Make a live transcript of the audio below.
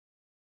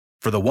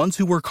For the ones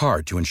who work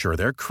hard to ensure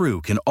their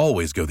crew can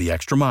always go the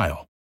extra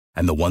mile,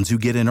 and the ones who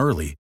get in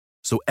early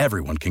so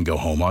everyone can go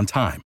home on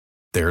time,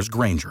 there's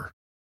Grainger,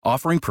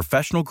 offering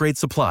professional-grade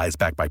supplies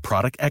backed by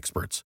product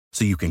experts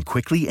so you can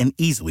quickly and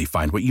easily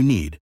find what you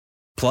need.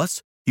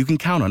 Plus, you can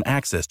count on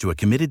access to a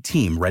committed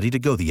team ready to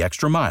go the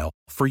extra mile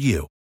for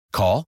you.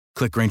 Call,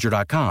 click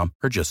Grainger.com,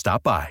 or just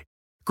stop by.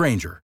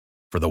 Grainger,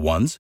 for the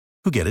ones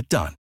who get it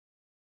done.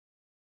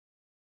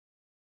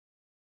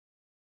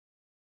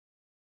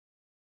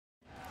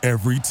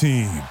 Every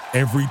team,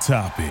 every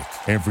topic,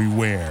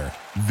 everywhere.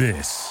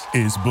 This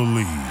is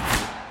Believe.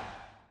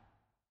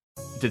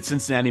 Did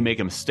Cincinnati make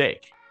a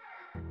mistake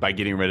by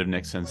getting rid of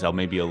Nick Senzel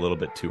maybe a little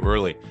bit too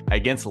early?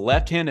 Against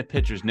left-handed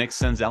pitchers, Nick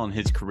Senzel in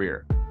his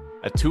career,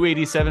 a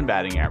 .287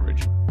 batting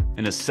average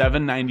and a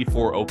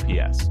 .794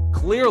 OPS.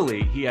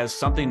 Clearly, he has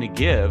something to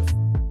give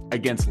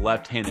against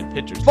left-handed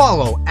pitchers.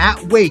 Follow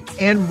at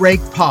Wake and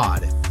Rake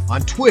Pod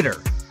on Twitter,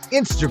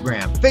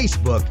 Instagram,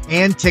 Facebook,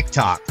 and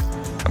TikTok.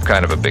 I'm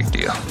kind of a big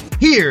deal.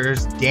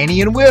 Here's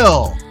Danny and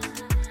Will.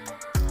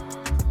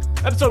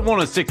 Episode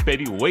 106,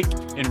 baby. Wake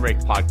and Rake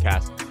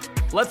podcast.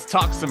 Let's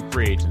talk some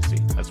free agency.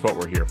 That's what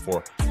we're here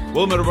for.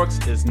 Will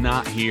Middlebrooks is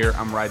not here.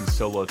 I'm riding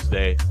solo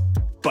today,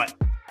 but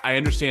I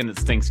understand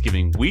it's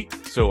Thanksgiving week,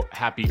 so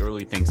happy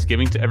early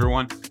Thanksgiving to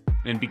everyone.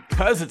 And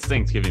because it's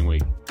Thanksgiving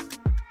week,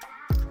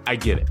 I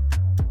get it.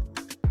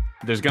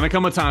 There's going to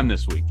come a time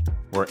this week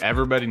where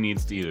everybody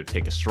needs to either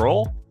take a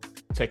stroll,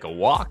 take a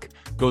walk,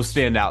 go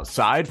stand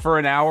outside for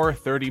an hour,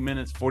 30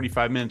 minutes,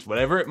 45 minutes,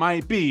 whatever it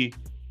might be.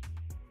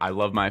 I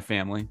love my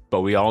family,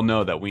 but we all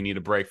know that we need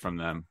a break from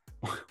them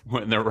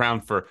when they're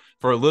around for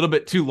a little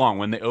bit too long.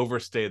 When they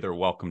overstay their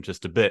welcome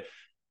just a bit.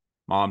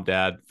 Mom,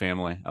 dad,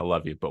 family, I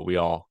love you, but we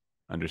all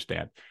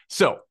understand.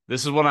 So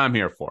this is what I'm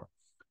here for.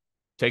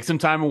 Take some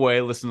time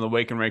away, listen to the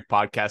Wake and Rake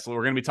podcast.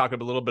 We're going to be talking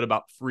a little bit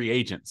about free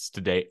agents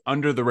today,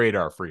 under the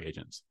radar free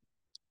agents.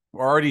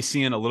 We're already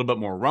seeing a little bit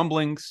more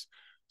rumblings,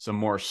 some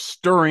more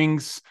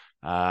stirrings.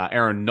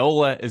 Aaron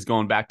Nola is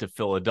going back to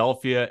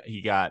Philadelphia.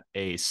 He got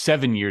a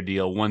 7-year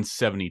deal,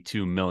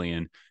 $172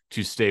 million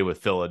to stay with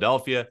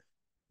Philadelphia.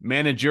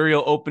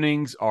 Managerial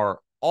openings are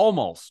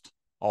almost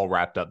all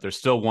wrapped up. There's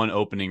still one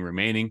opening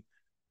remaining.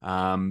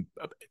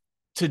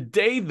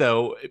 Today,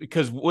 though,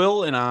 because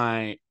Will and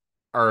I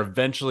are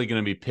eventually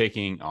going to be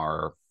picking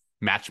our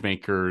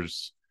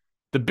matchmakers,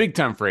 the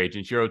big-time free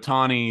agents, your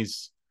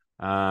Ohtanis,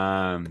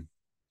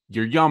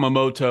 your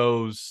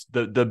Yamamotos,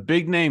 the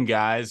big-name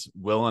guys.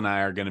 Will and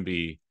I are going to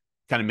be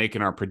kind of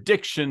making our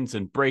predictions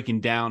and breaking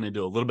down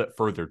into a little bit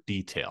further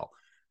detail.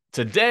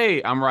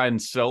 Today, I'm riding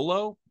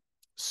solo,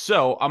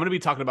 so I'm going to be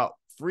talking about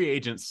free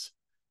agents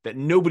that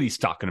nobody's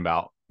talking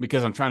about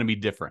because I'm trying to be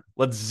different.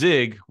 Let's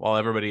zig while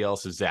everybody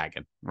else is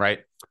zagging, right?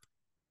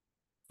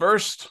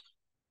 First,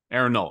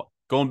 Aaron Nola.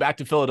 Going back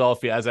to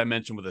Philadelphia, as I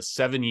mentioned, with a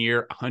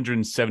 7-year,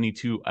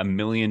 $172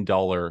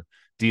 million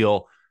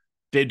deal.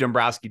 Dave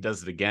Dombrowski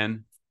does it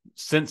again.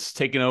 Since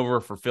taking over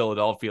for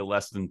Philadelphia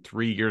less than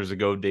 3 years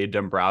ago, Dave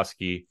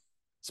Dombrowski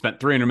spent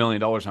 $300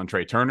 million on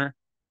Trey Turner.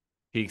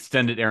 He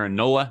extended Aaron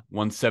Nola,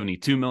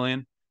 $172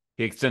 million.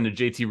 He extended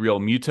JT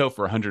Realmuto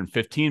for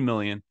 $115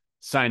 million.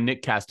 Signed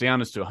Nick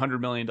Castellanos to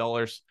 $100 million.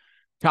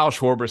 Kyle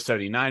Schwarber,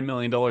 $79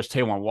 million.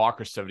 Taijuan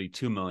Walker,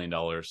 $72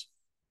 million.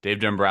 Dave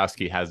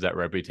Dombrowski has that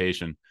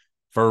reputation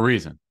for a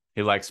reason.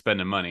 He likes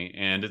spending money,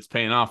 and it's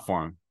paying off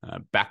for him.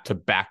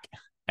 Back-to-back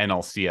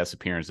NLCS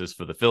appearances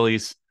for the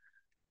Phillies.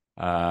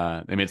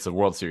 They made it to the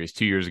World Series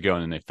 2 years ago,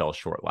 and then they fell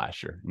short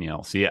last year in the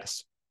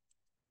LCS.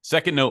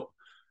 Second note,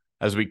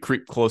 as we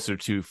creep closer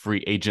to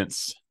free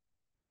agents,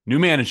 new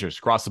managers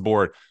across the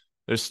board.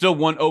 There's still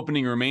one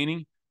opening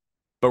remaining,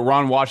 but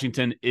Ron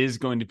Washington is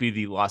going to be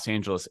the Los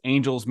Angeles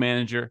Angels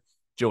manager.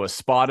 Joe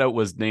Espada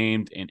was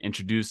named and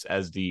introduced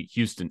as the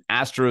Houston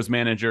Astros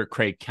manager.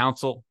 Craig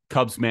Counsell,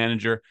 Cubs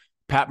manager.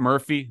 Pat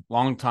Murphy,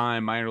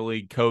 longtime minor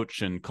league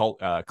coach and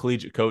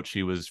collegiate coach.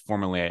 He was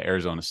formerly at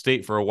Arizona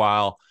State for a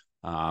while.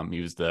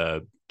 He was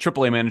the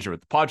AAA manager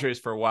with the Padres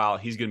for a while.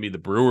 He's going to be the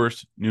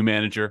Brewers' new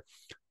manager.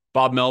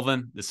 Bob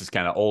Melvin, this is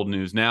kind of old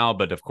news now,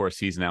 but of course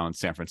he's now in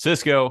San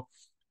Francisco.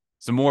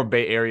 Some more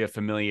Bay Area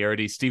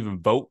familiarity. Stephen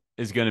Vogt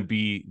is going to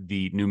be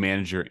the new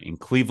manager in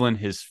Cleveland,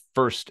 his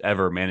first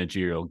ever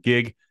managerial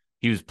gig.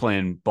 He was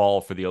playing ball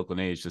for the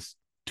Oakland A's just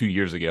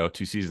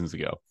 2 seasons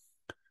ago.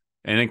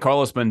 And then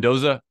Carlos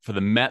Mendoza for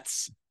the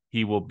Mets,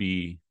 he will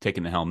be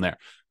taking the helm there.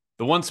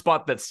 The one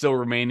spot that's still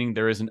remaining,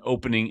 there is an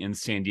opening in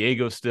San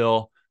Diego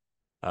still.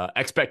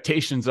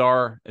 Expectations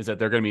is that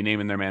they're going to be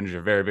naming their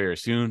manager very, very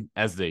soon,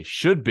 as they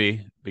should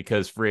be,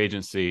 because free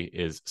agency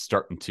is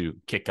starting to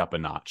kick up a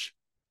notch.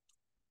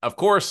 Of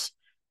course,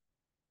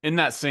 in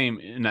that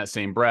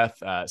same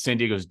breath, San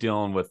Diego's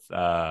dealing with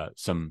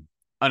some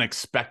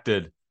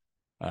unexpected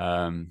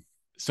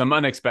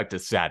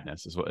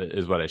sadness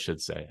is what I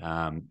should say.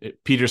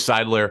 Peter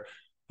Seidler,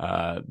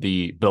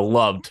 the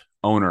beloved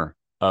owner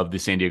of the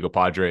San Diego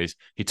Padres,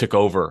 he took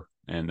over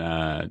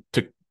and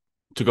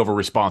took over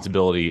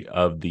responsibility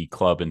of the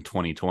club in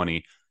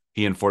 2020.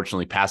 He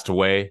unfortunately passed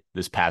away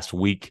this past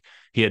week.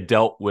 He had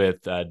dealt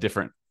with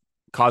different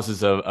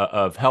causes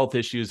of health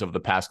issues over the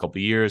past couple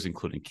of years,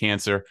 including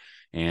cancer.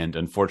 And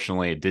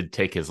unfortunately, it did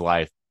take his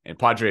life. And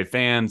Padre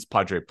fans,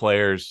 Padre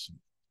players,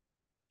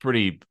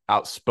 pretty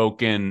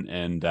outspoken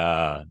and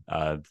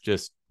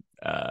just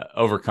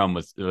overcome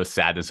with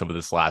sadness over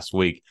this last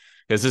week,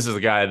 because this is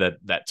a guy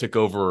that took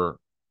over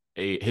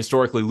a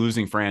historically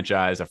losing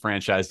franchise, a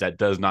franchise that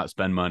does not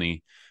spend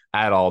money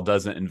at all,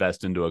 doesn't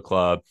invest into a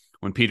club.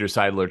 When Peter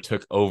Seidler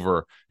took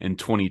over in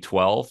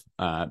 2012,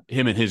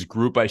 him and his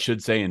group, I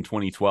should say, in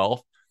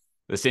 2012,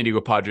 the San Diego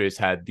Padres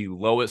had the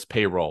lowest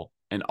payroll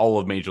in all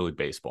of Major League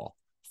Baseball,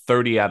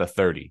 30 out of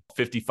 30,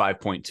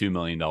 $55.2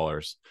 million.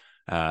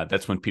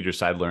 That's when Peter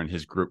Seidler and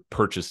his group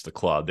purchased the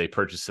club. They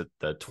purchased it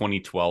the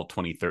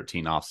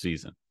 2012-2013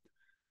 offseason.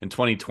 In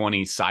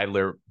 2020,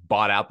 Seidler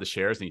bought out the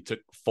shares and he took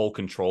full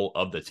control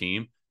of the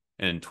team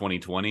in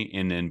 2020.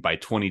 And then by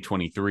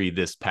 2023,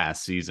 this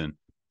past season,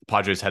 the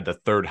Padres had the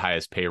third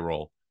highest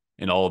payroll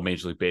in all of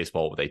Major League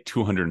Baseball with a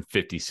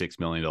 $256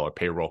 million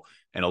payroll.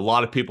 And a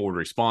lot of people would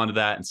respond to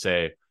that and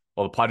say,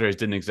 well, the Padres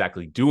didn't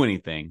exactly do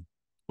anything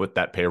with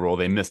that payroll.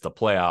 They missed the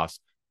playoffs.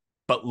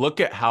 But look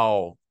at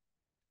how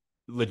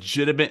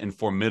legitimate and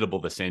formidable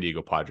the San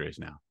Diego Padres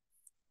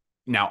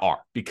now are,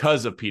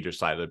 because of Peter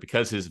Seidler,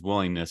 because his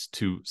willingness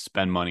to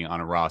spend money on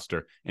a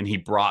roster. And he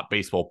brought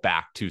baseball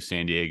back to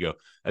San Diego,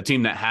 a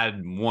team that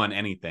hadn't won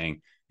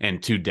anything in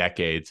 2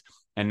 decades.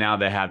 And now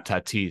they have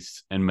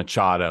Tatis and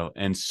Machado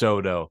and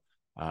Soto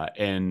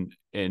and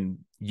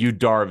Yu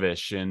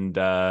Darvish, and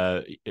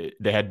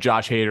they had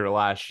Josh Hader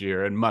last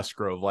year and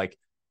Musgrove. Like,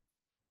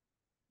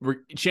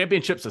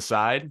 championships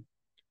aside,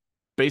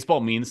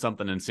 baseball means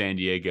something in San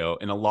Diego,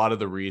 and a lot of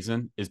the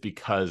reason is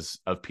because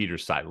of Peter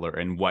Seidler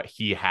and what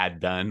he had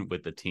done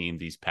with the team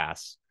this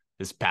past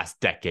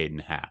decade and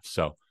a half.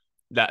 So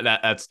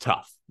that's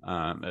tough.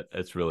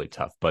 It's really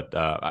tough. But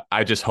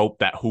I just hope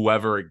that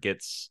whoever it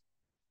gets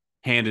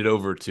handed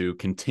over to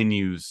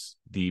continues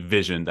the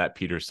vision that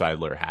Peter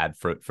Seidler had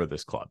for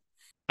this club.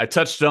 I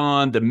touched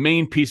on the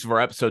main piece of our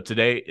episode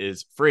today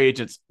is free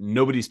agents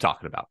nobody's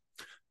talking about.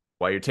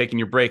 While you're taking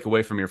your break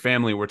away from your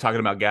family, we're talking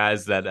about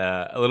guys that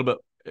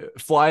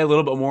fly a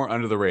little bit more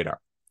under the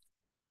radar.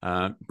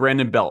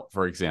 Brandon Belt,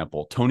 for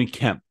example, Tony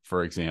Kemp,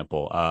 for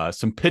example,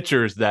 some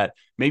pitchers that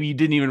maybe you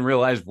didn't even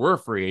realize were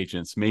free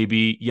agents,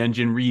 maybe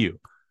Hyunjin Ryu.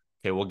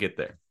 Okay, we'll get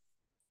there.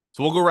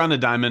 So we'll go around the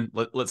diamond.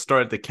 Let's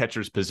start at the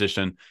catcher's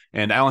position.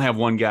 And I only have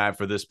one guy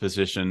for this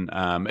position.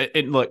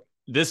 Look,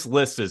 this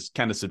list is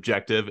kind of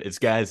subjective. It's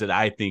guys that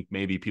I think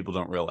maybe people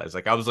don't realize.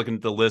 Like, I was looking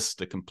at the list,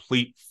 the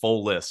complete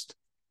full list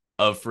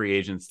of free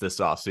agents this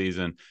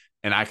offseason,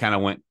 and I kind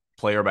of went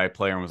player by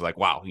player and was like,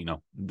 wow,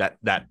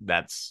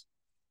 that's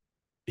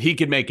he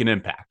could make an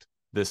impact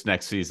this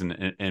next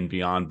season and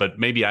beyond. But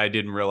maybe I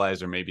didn't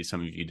realize, or maybe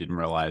some of you didn't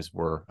realize,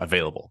 were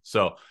available.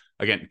 So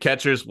again,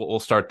 catchers, we'll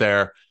start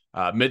there.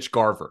 Mitch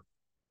Garver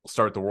will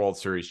start the World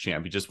Series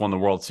champ. He just won the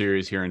World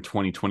Series here in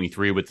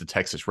 2023 with the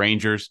Texas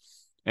Rangers,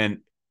 and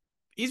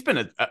he's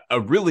been a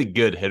really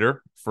good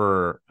hitter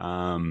for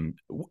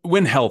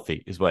when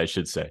healthy, is what I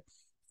should say.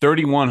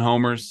 31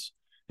 homers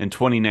in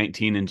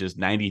 2019 in just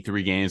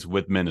 93 games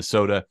with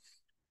Minnesota.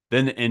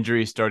 Then the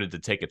injury started to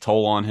take a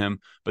toll on him.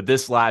 But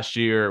this last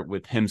year,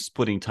 with him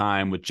splitting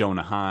time with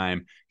Jonah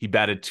Heim, he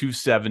batted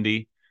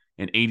 .270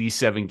 in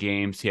 87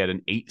 games. He had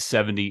an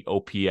 .870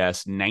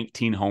 OPS,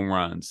 19 home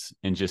runs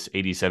in just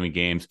 87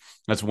 games.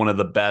 That's one of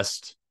the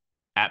best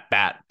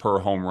at-bat per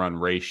home run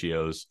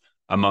ratios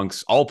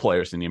amongst all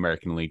players in the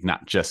American League,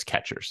 not just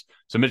catchers.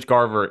 So Mitch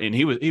Garver, and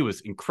he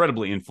was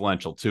incredibly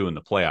influential too in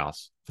the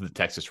playoffs for the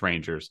Texas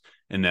Rangers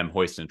and them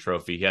hoisting a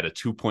trophy. He had a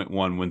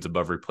 2.1 wins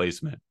above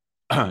replacement,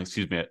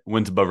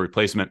 wins above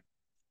replacement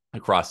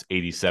across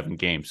 87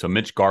 games. So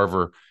Mitch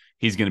Garver,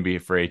 he's going to be a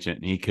free agent,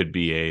 and he could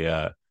be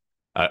a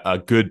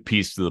good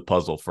piece to the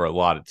puzzle for a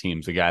lot of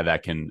teams. A guy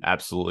that can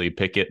absolutely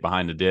pick it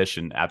behind the dish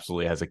and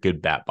absolutely has a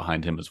good bat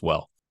behind him as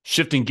well.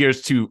 Shifting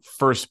gears to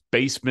first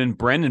baseman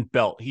Brandon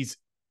Belt.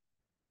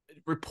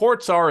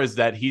 Reports are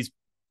that he's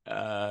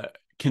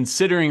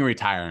considering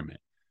retirement.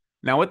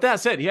 Now, with that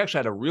said, he actually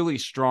had a really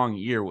strong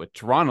year with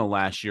Toronto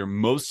last year,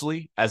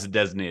 mostly as a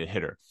designated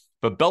hitter.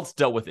 But Belt's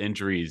dealt with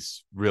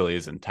injuries really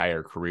his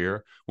entire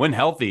career. When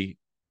healthy,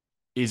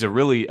 he's a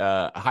really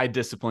high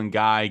discipline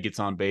guy, gets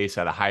on base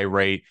at a high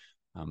rate,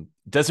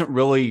 doesn't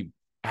really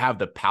have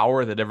the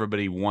power that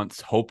everybody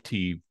once hoped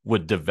he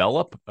would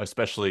develop,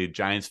 especially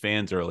Giants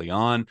fans early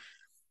on.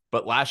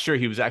 But last year,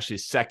 he was actually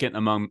second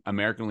among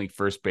American League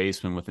first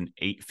basemen with an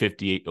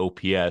 .858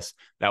 OPS.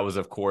 That was,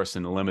 of course,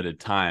 in a limited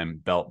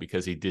time, Belt,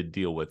 because he did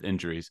deal with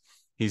injuries.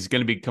 He's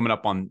going to be coming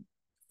up on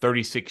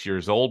 36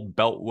 years old,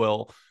 Belt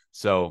will.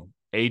 So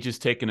age is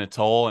taking a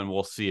toll, and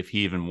we'll see if he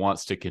even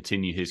wants to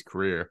continue his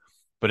career.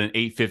 But an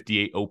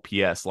 .858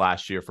 OPS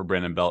last year for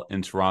Brandon Belt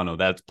in Toronto,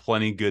 that's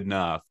plenty good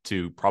enough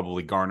to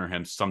probably garner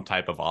him some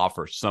type of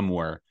offer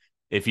somewhere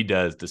if he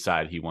does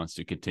decide he wants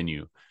to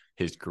continue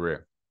his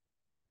career.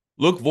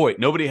 Luke Voit,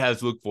 nobody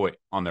has Luke Voit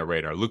on their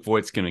radar. Luke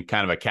Voit's going to be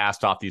kind of a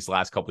cast off these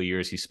last couple of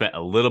years. He spent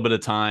a little bit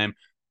of time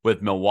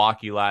with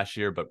Milwaukee last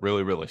year, but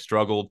really, really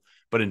struggled.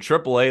 But in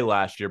AAA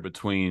last year,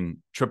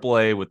 between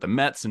AAA with the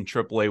Mets and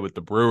AAA with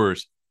the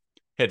Brewers,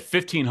 he had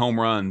 15 home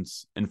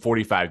runs in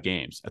 45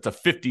 games. That's a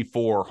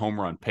 54 home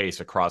run pace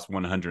across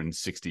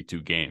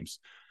 162 games.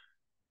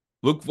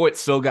 Luke Voit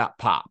still got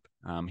pop.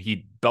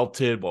 He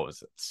belted,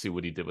 let's see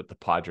what he did with the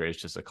Padres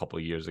just a couple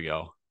of years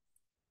ago.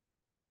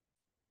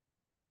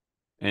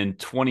 In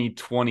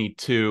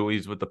 2022,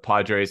 he's with the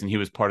Padres, and he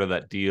was part of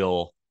that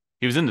deal.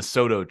 He was in the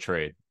Soto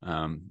trade,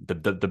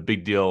 the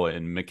big deal,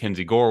 and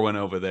Mackenzie Gore went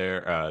over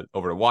there,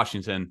 over to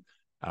Washington,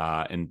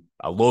 and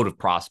a load of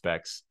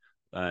prospects.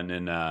 And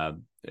then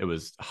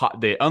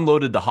they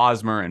unloaded the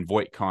Hosmer and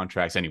Voit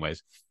contracts.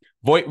 Anyways,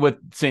 Voit with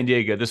San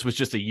Diego, this was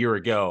just a year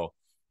ago.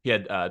 He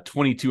had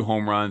 22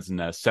 home runs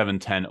and a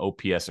 710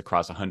 OPS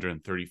across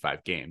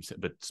 135 games,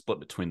 but split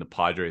between the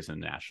Padres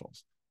and the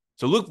Nationals.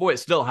 So Luke Voit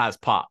still has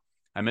pop.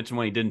 I mentioned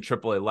when he did in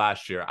AAA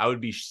last year. I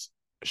would be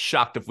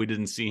shocked if we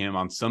didn't see him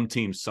on some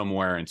team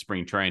somewhere in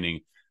spring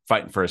training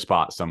fighting for a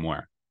spot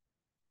somewhere.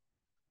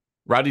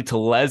 Rowdy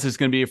Tellez is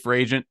going to be a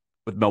free agent.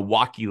 With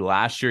Milwaukee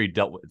last year, he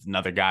dealt with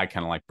another guy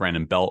kind of like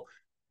Brandon Belt,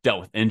 dealt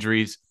with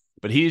injuries,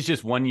 but he is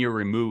just 1 year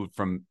removed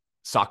from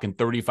socking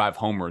 35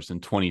 homers in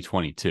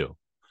 2022.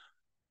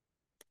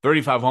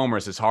 35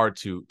 homers is hard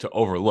to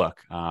overlook.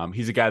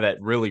 He's a guy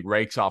that really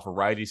rakes off of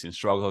righties and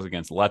struggles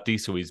against lefties,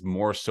 so he's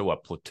more so a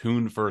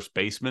platoon first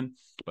baseman.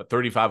 But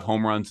 35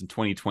 home runs in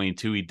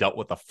 2022, he dealt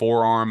with a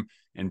forearm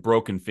and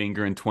broken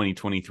finger in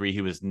 2023. He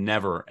was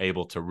never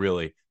able to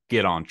really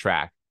get on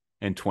track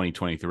in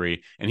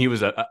 2023, and he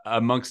was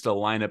amongst a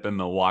lineup in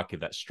Milwaukee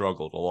that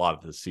struggled a lot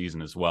of the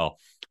season as well.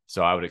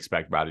 So I would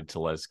expect Rowdy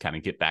Tellez kind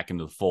of get back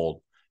into the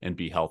fold and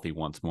be healthy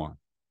once more.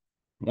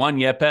 Juan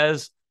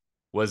Yepez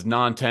was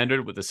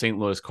non-tendered with the St.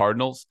 Louis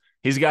Cardinals.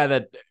 He's a guy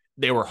that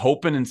they were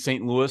hoping in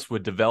St. Louis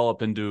would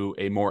develop into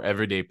a more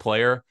everyday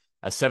player.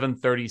 A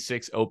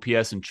 736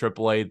 OPS in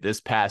AAA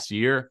this past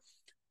year.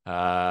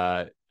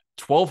 12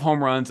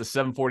 home runs, a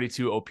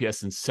 742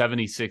 OPS in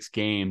 76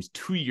 games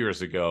 2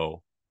 years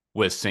ago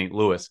with St.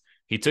 Louis.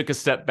 He took a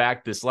step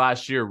back this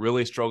last year,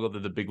 really struggled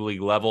at the big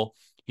league level.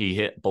 He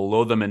hit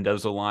below the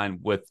Mendoza line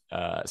with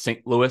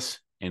St. Louis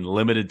in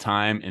limited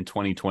time in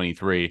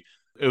 2023.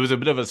 It was a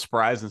bit of a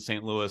surprise in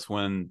St. Louis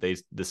when they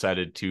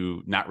decided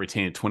to not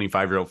retain a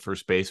 25-year-old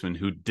first baseman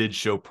who did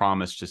show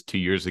promise just 2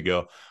 years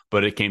ago,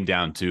 but it came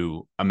down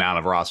to amount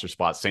of roster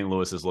spots. St.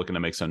 Louis is looking to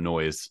make some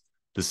noise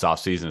this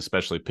offseason,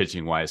 especially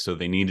pitching-wise, so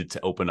they needed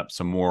to open up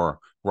some more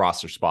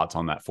roster spots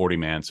on that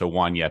 40-man, so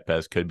Juan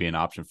Yepez could be an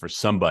option for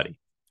somebody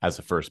as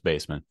a first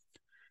baseman.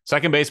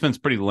 Second baseman's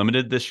pretty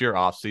limited this year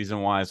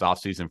off-season-wise,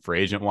 off-season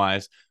free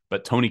agent-wise,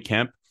 but Tony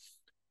Kemp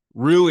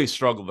really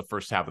struggled the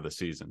first half of the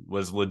season,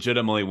 was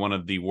legitimately one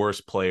of the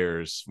worst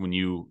players when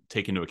you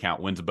take into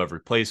account wins above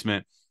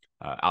replacement,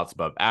 outs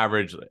above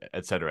average,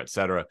 et cetera, et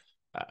cetera.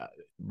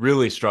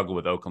 Really struggled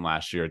with Oakland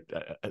last year,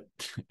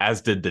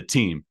 as did the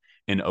team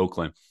in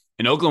Oakland.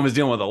 And Oakland was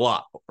dealing with a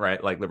lot,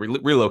 right? Like the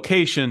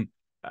relocation,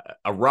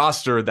 a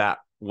roster that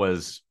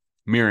was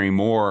mirroring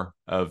more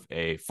of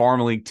a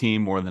farm league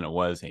team more than it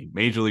was a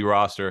major league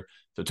roster.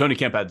 So Tony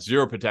Kemp had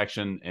zero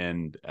protection,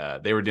 and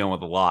they were dealing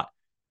with a lot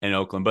in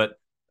Oakland. But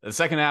the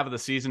second half of the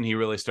season, he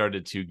really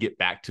started to get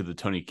back to the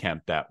Tony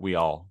Kemp that we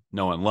all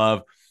know and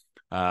love.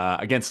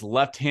 Against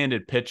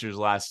left-handed pitchers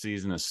last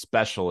season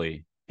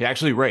especially, he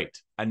actually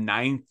raked a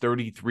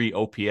 933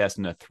 OPS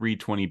and a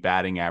 320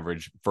 batting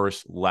average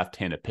versus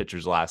left-handed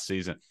pitchers last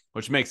season,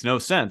 which makes no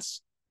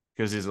sense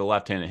because he's a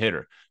left-handed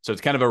hitter. So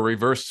it's kind of a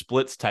reverse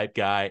splits type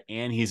guy,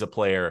 and he's a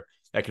player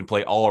that can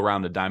play all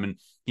around the diamond.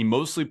 He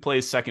mostly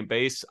plays second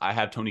base. I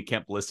have Tony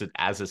Kemp listed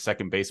as a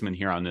second baseman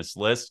here on this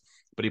list,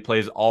 but he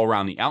plays all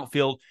around the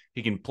outfield.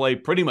 He can play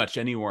pretty much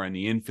anywhere in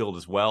the infield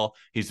as well.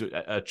 He's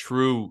a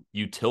true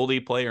utility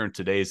player in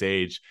today's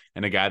age,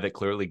 and a guy that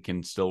clearly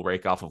can still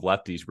rake off of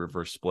lefties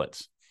reverse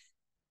splits.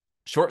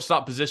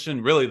 Shortstop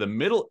position, really the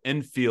middle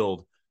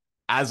infield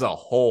as a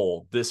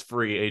whole, this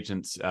free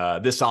agents,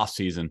 this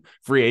offseason,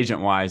 free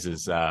agent wise,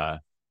 is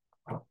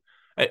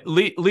it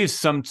leaves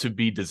some to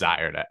be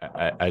desired,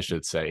 I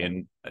should say.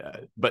 And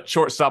but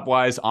shortstop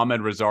wise,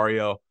 Ahmed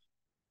Rosario,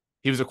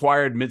 he was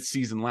acquired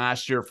midseason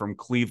last year from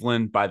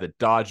Cleveland by the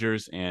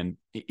Dodgers, and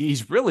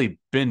he's really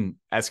been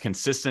as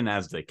consistent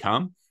as they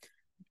come.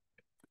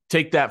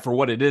 Take that for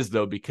what it is,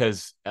 though,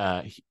 because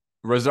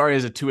Rosario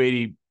has a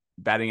 280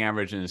 batting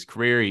average in his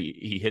career.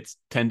 He hits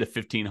 10 to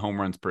 15 home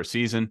runs per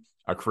season,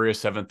 a career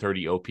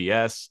 730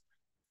 OPS.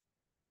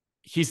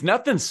 He's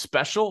nothing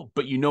special,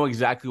 but you know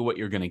exactly what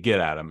you're going to get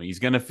at him. He's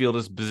going to field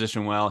his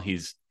position well.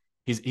 He's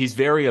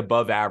very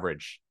above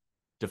average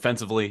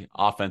defensively,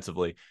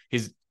 offensively.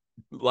 He's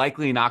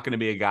likely not going to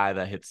be a guy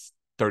that hits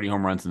 30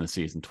 home runs in the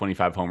season,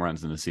 25 home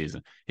runs in the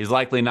season. He's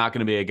likely not going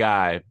to be a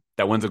guy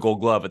that wins a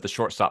Gold Glove at the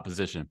shortstop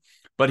position,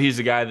 but he's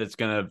a guy that's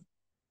going to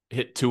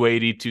hit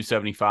 280,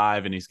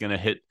 275, and he's going to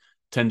hit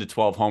 10 to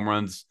 12 home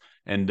runs.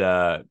 And,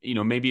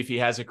 maybe if he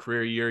has a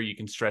career year, you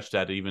can stretch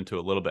that even to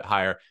a little bit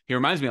higher. He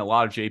reminds me a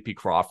lot of J.P.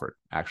 Crawford,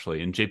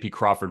 actually. And J.P.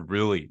 Crawford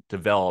really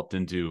developed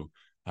into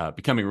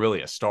becoming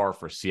really a star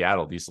for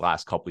Seattle these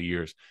last couple of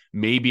years.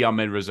 Maybe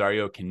Ahmed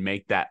Rosario can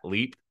make that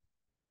leap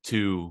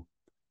to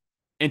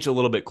inch a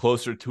little bit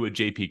closer to a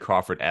JP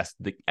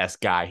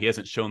Crawford-esque guy. He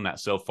hasn't shown that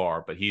so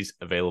far, but he's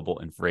available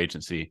in free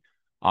agency,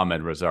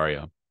 Ahmed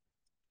Rosario.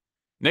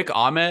 Nick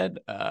Ahmed,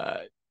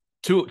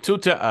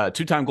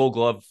 two-time Gold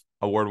Glove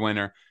Award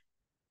winner.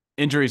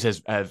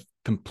 Injuries have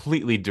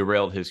completely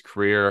derailed his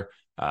career.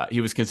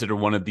 He was considered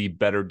one of the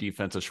better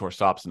defensive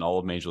shortstops in all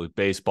of Major League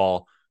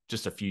Baseball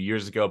just a few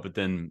years ago, but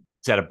then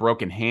he's had a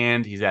broken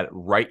hand. He's had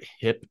right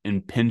hip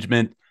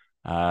impingement.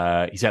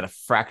 He's had a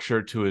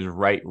fracture to his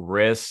right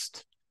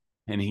wrist,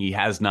 and he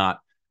has not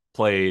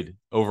played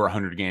over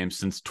 100 games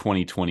since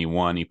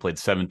 2021. He played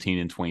 17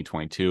 in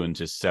 2022 and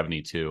just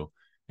 72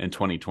 in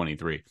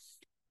 2023.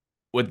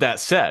 With that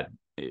said,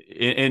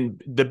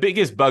 and the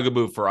biggest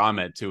bugaboo for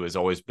Ahmed too has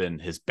always been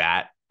his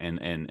bat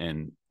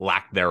and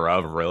lack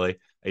thereof, really.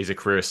 He's a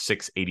career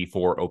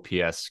 684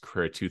 OPS,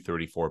 career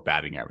 234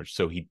 batting average.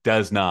 So he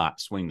does not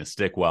swing the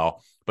stick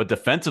well. But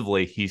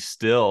defensively, he's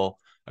still,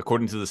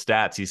 according to the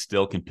stats, he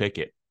still can pick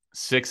it.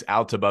 6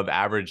 outs above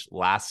average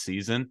last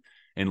season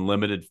in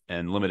limited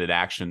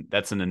action.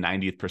 That's in the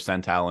 90th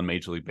percentile in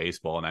Major League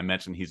Baseball. And I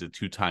mentioned he's a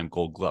 2-time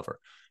Gold Glover.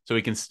 So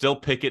he can still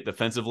pick it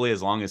defensively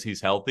as long as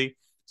he's healthy.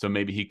 So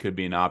maybe he could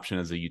be an option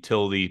as a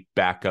utility,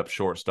 backup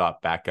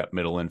shortstop, backup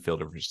middle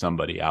infielder for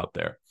somebody out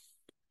there.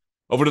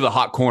 Over to the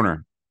hot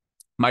corner.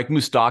 Mike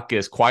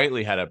Moustakas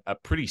quietly had a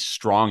pretty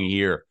strong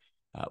year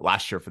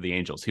last year for the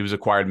Angels. He was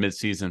acquired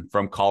midseason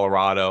from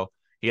Colorado.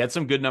 He had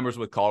some good numbers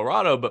with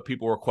Colorado, but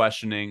people were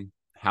questioning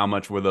how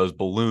much were those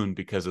ballooned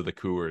because of the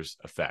Coors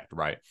effect,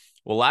 right?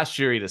 Well, last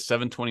year he had a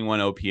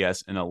 721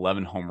 OPS and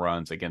 11 home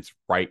runs against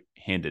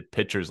right-handed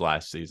pitchers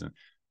last season.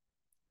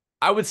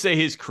 I would say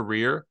his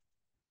career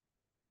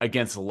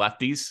against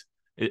lefties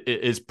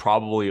is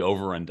probably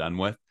over and done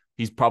with.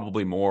 He's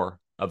probably more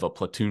of a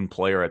platoon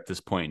player at this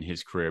point in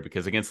his career,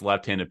 because against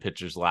left-handed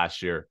pitchers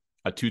last year,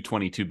 a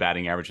 222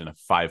 batting average and a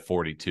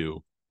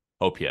 542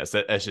 OPS,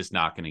 that's just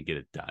not going to get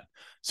it done.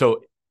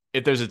 So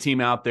if there's a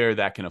team out there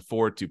that can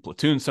afford to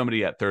platoon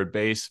somebody at third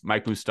base,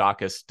 Mike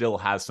Moustakas still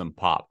has some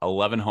pop.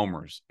 11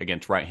 homers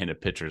against right-handed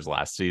pitchers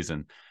last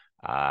season.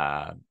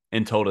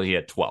 In total, he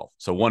had 12.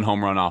 So 1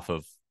 home run off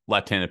of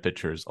left-handed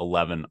pitchers,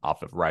 11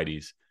 off of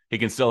righties. He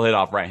can still hit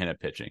off right-handed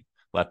pitching.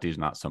 Lefties,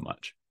 not so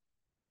much.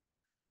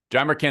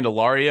 Jeimer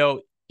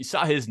Candelario, you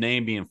saw his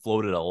name being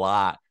floated a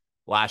lot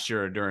last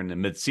year during the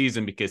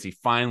midseason because he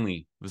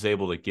finally was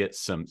able to get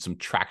some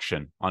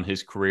traction on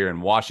his career in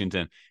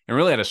Washington and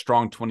really had a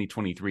strong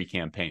 2023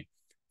 campaign.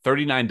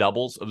 39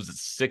 doubles. It was the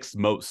 6th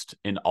most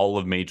in all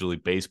of Major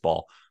League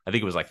Baseball. I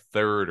think it was like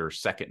 3rd or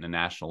 2nd in the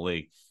National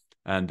League.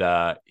 And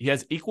he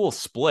has equal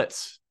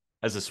splits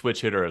as a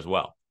switch hitter as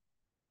well.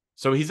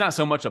 So he's not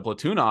so much a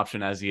platoon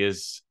option as he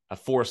is a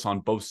force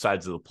on both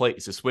sides of the plate.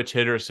 He's a switch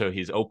hitter, so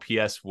his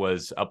OPS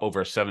was up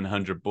over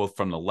 700 both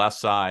from the left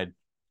side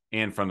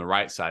and from the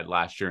right side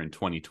last year in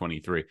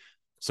 2023.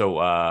 So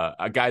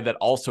a guy that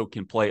also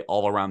can play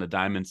all around the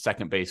diamond,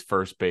 second base,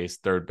 first base,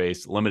 third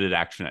base, limited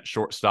action at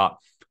shortstop,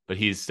 but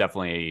he's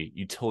definitely a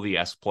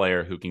utility-esque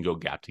player who can go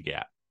gap to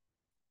gap.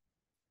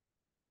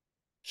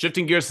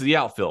 Shifting gears to the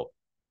outfield,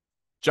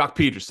 Jock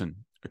Pederson,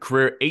 a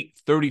career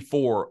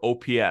 834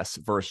 OPS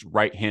versus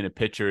right-handed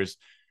pitchers.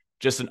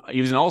 He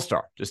was an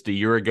all-star just a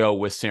year ago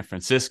with San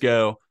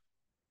Francisco.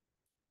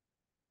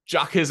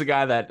 Jock is a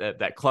guy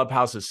that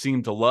clubhouses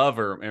seem to love,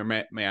 or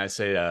may I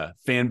say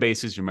fan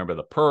bases. You remember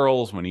the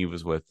Pearls when he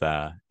was with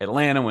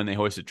Atlanta when they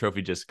hoisted a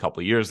trophy just a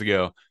couple of years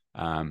ago.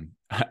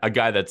 A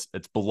guy that's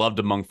beloved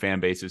among fan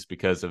bases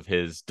because of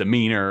his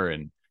demeanor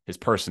and his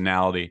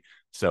personality.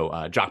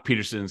 So Jock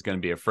Pederson is going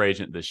to be a free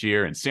agent this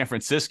year, and San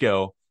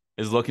Francisco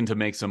is looking to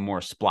make some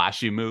more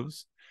splashy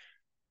moves.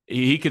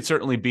 He could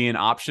certainly be an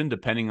option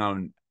depending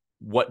on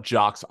what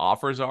Jock's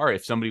offers are.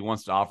 If somebody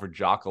wants to offer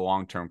Jock a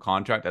long-term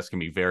contract, that's going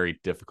to be very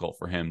difficult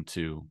for him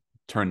to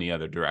turn the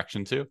other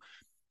direction to.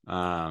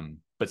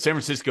 But San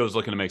Francisco is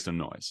looking to make some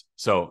noise.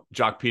 So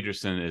Jock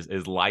Pederson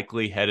is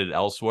likely headed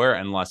elsewhere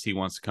unless he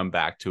wants to come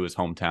back to his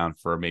hometown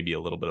for maybe a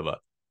little bit of a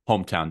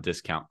hometown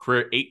discount.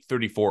 Career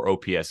 834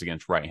 OPS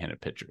against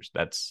right-handed pitchers.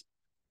 That's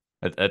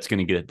going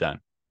to get it done.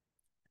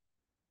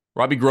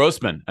 Robbie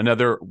Grossman,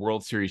 another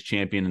World Series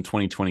champion in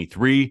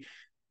 2023.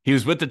 He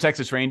was with the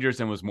Texas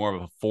Rangers and was more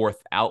of a 4th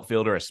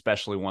outfielder,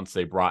 especially once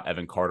they brought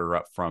Evan Carter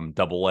up from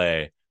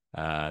Double-A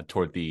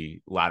toward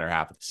the latter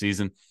half of the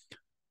season.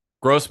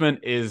 Grossman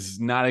is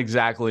not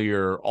exactly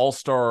your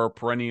all-star,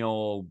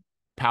 perennial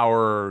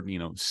power,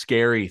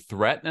 scary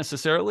threat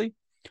necessarily,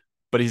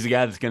 but he's a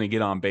guy that's going to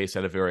get on base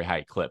at a very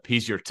high clip.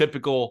 He's your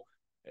typical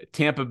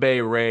Tampa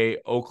Bay Ray,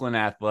 Oakland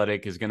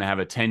Athletic is going to have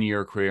a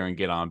 10-year career and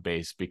get on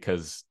base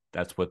because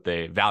that's what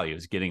they value,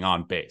 is getting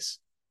on base.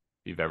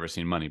 If you've ever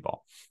seen Moneyball.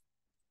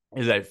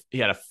 Is that he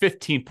had a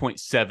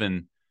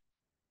 15.7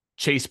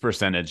 chase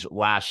percentage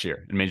last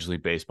year in Major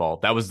League Baseball.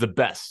 That was the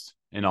best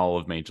in all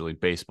of Major League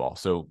Baseball.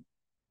 So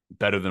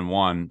better than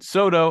Juan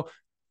Soto,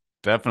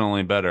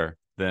 definitely better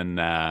than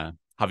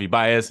Javi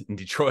Baez in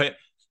Detroit.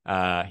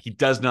 He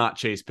does not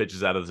chase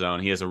pitches out of the zone.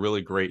 He has a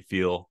really great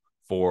feel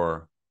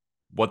for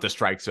what the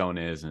strike zone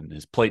is, and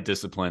his plate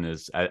discipline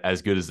is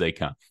as good as they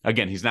come.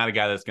 Again, he's not a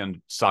guy that's going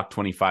to sock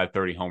 25,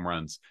 30 home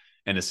runs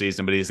in a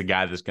season, but he's a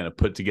guy that's going to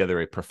put together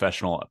a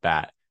professional at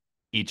bat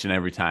each and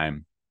every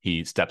time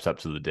he steps up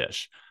to the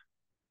dish.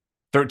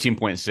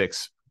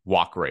 13.6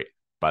 walk rate,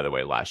 by the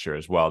way, last year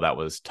as well. That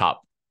was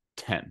top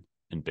 10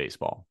 in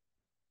baseball.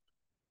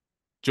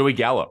 Joey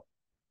Gallo.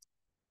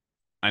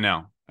 I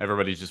know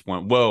everybody just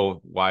went, whoa,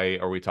 why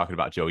are we talking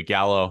about Joey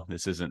Gallo?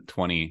 This isn't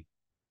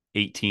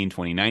 2018,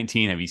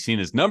 2019. Have you seen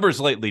his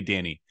numbers lately,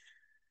 Danny?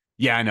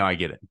 Yeah, I know, I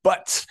get it.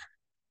 But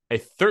a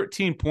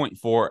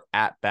 13.4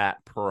 at-bat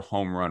per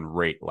home run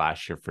rate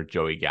last year for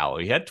Joey Gallo.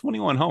 He had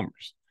 21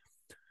 homers.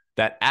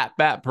 That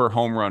at-bat per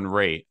home run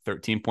rate,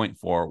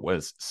 13.4,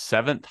 was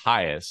 7th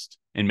highest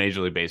in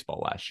Major League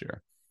Baseball last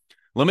year.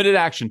 Limited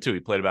action, too. He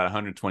played about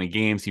 120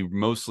 games. He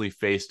mostly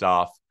faced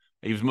off.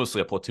 He was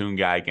mostly a platoon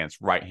guy against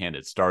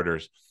right-handed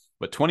starters.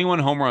 But 21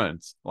 home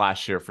runs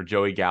last year for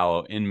Joey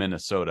Gallo in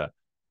Minnesota.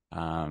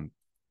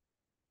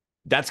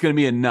 That's going to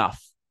be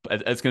enough.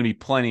 That's going to be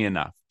plenty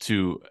enough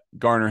to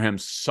garner him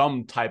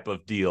some type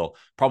of deal,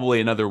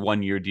 probably another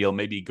 1-year deal.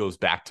 Maybe he goes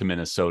back to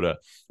Minnesota.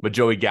 But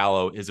Joey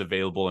Gallo is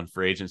available in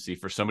free agency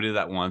for somebody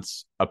that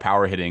wants a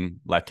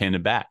power-hitting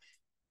left-handed bat.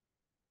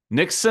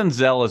 Nick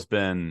Senzel has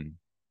been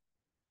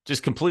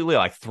just completely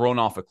thrown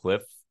off a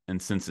cliff in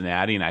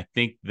Cincinnati, and I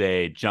think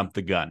they jumped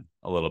the gun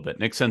a little bit.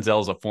 Nick Senzel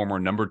is a former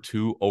number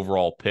 2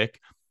 overall pick,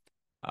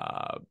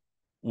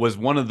 was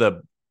one of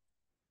the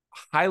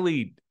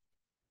highly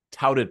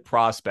touted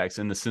prospects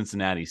in the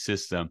Cincinnati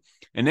system,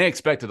 and they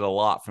expected a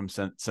lot from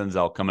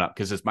Senzel coming up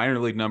because his minor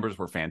league numbers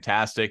were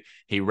fantastic.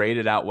 He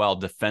rated out well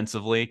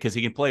defensively because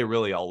he can play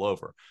really all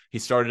over. He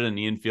started in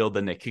the infield,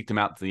 then they kicked him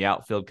out to the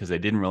outfield because they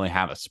didn't really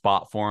have a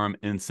spot for him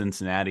in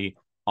Cincinnati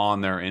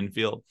on their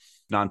infield.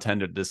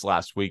 Non-tendered this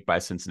last week by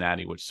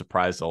Cincinnati, which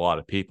surprised a lot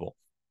of people.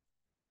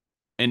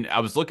 And I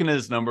was looking at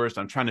his numbers,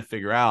 and I'm trying to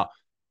figure out,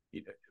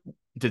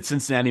 did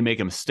Cincinnati make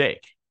a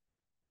mistake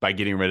by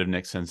getting rid of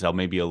Nick Senzel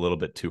maybe a little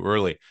bit too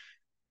early?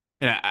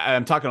 And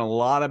I'm talking a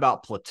lot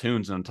about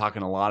platoons, and I'm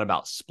talking a lot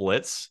about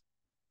splits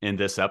in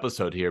this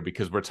episode here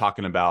because we're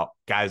talking about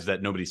guys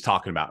that nobody's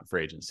talking about in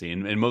free agency.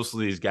 And most of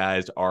these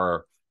guys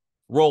are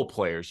role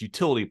players,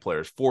 utility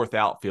players, fourth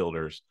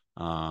outfielders,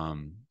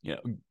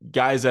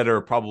 guys that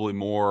are probably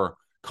more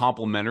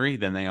complimentary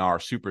than they are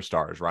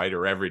superstars, right?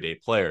 Or everyday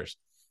players.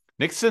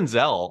 Nick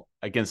Senzel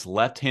against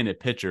left-handed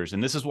pitchers,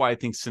 and this is why I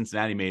think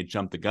Cincinnati may have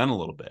jumped the gun a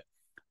little bit.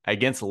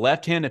 Against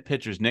left-handed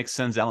pitchers, Nick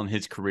Senzel in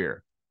his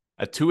career,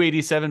 a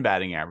 287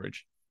 batting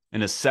average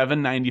and a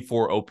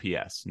 794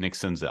 OPS, Nick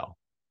Senzel.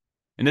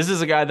 And this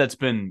is a guy that's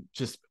been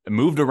just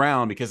moved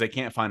around because they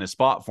can't find a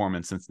spot for him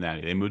in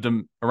Cincinnati. They moved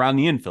him around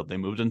the infield. They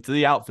moved him to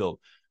the outfield.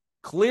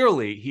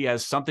 Clearly, he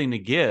has something to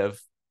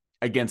give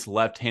against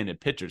left-handed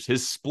pitchers.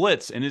 His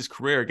splits in his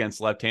career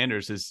against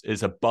left-handers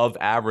is above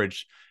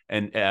average,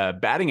 and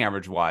batting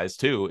average-wise,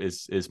 too,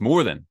 is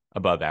more than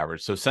above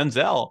average. So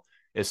Senzel,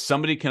 if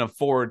somebody can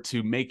afford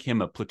to make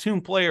him a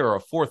platoon player or a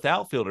fourth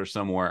outfielder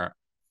somewhere,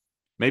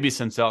 maybe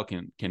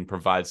Senzel can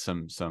provide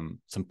some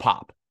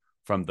pop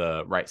from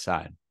the right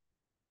side.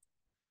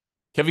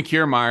 Kevin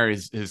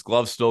Kiermaier, his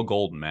glove's still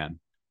golden, man.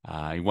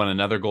 He won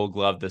another Gold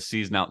Glove this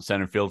season out in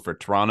center field for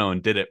Toronto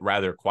and did it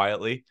rather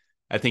quietly.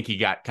 I think he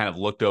got kind of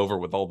looked over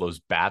with all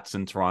those bats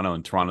in Toronto,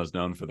 and Toronto's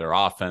known for their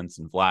offense,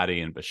 and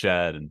Vladdy and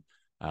Bichette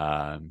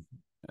and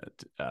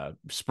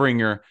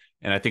Springer.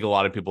 And I think a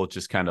lot of people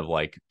just kind of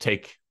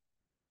take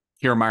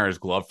Kiermaier's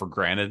glove for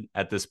granted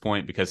at this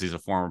point because he's a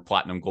former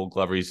platinum Gold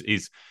Glover. You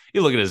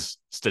look at his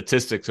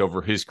statistics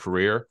over his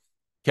career.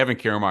 Kevin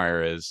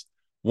Kiermaier is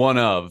one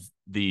of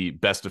the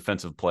best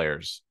defensive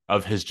players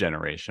of his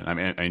generation. I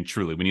mean,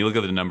 truly, when you look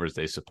at the numbers,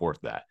 they support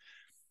that.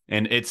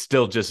 And it's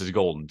still just as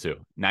golden, too.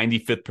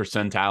 95th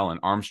percentile in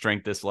arm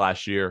strength this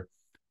last year,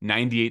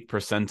 98th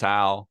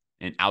percentile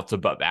in outs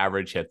above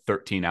average. He had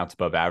 13 outs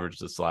above average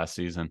this last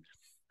season.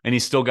 And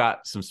he's still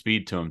got some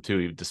speed to him,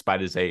 too,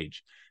 despite his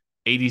age.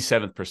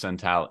 87th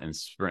percentile in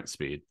sprint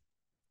speed.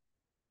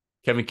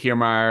 Kevin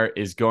Kiermaier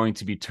is going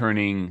to be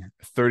turning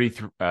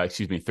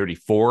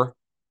 34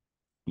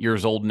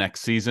 years old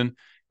next season.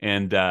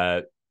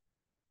 And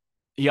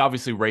he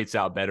obviously rates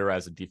out better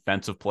as a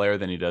defensive player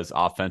than he does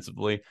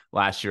offensively.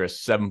 Last year, a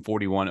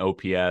 741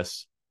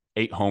 OPS,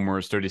 8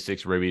 homers,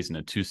 36 ribbies, and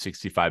a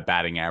 265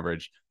 batting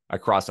average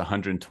across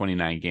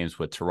 129 games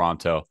with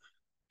Toronto.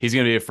 He's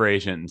going to be a free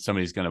agent, and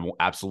somebody's going to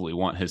absolutely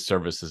want his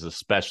services,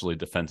 especially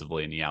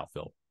defensively in the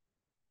outfield.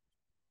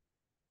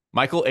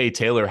 Michael A.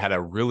 Taylor had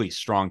a really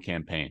strong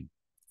campaign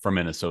for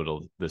Minnesota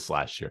this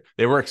last year.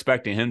 They were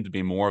expecting him to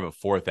be more of a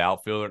fourth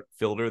outfielder.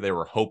 They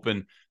were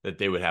hoping that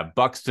they would have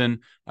Buxton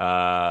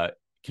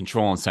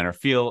control in center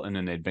field, and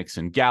then they'd mix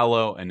in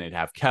Gallo, and they'd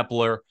have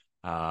Kepler,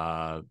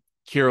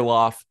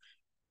 Kirilloff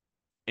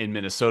in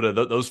Minnesota.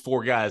 Those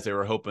 4 guys they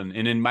were hoping.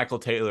 And then Michael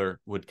Taylor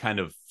would kind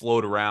of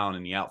float around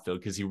in the outfield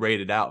because he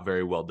rated out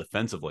very well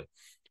defensively.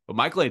 But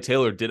Michael A.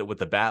 Taylor did it with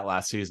the bat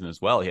last season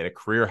as well. He had a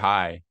career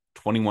high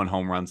 21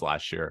 home runs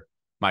last year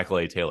Michael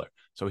A. Taylor.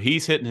 So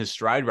he's hitting his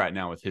stride right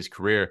now with his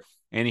career,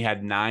 and he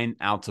had 9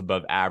 outs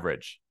above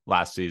average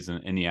last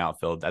season in the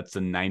outfield. That's the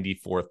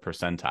 94th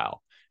percentile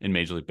in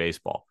Major League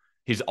Baseball.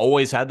 He's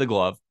always had the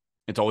glove.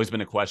 It's always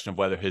been a question of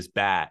whether his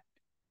bat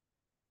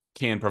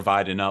can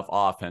provide enough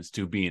offense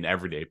to be an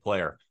everyday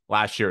player.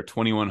 Last year,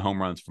 21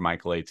 home runs for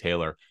Michael A.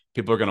 Taylor.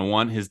 People are going to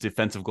want his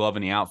defensive glove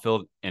in the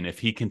outfield, and if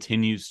he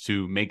continues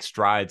to make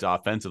strides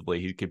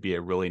offensively, he could be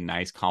a really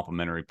nice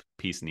complementary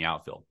piece in the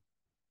outfield.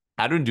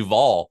 Adam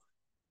Duvall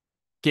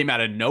came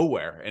out of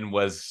nowhere and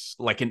was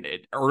like an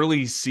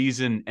early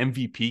season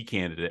MVP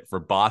candidate for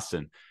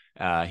Boston.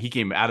 He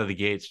came out of the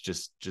gates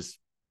just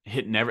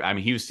hitting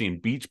he was seeing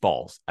beach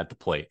balls at the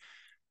plate.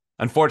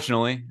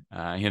 Unfortunately, he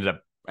ended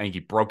up, I think he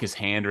broke his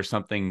hand or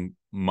something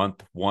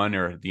month 1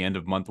 or the end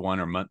of month 1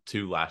 or month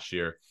 2 last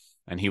year,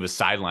 and he was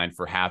sidelined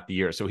for half the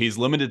year. So he's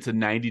limited to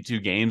 92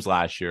 games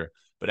last year,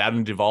 but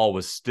Adam Duvall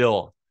was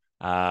still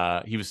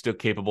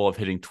capable of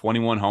hitting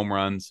 21 home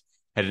runs,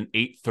 had an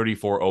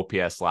 834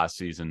 OPS last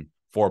season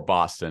for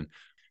Boston.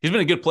 He's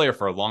been a good player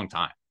for a long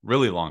time,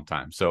 really long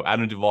time. So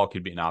Adam Duvall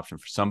could be an option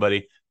for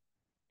somebody.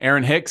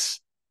 Aaron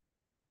Hicks,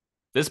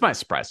 this might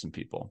surprise some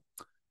people.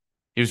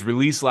 He was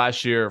released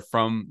last year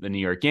from the New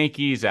York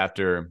Yankees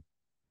after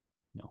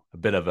a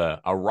bit of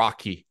a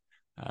rocky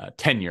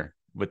tenure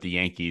with the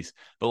Yankees.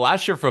 But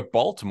last year for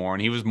Baltimore,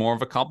 and he was more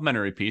of a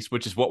complimentary piece,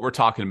 which is what we're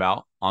talking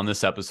about on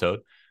this episode.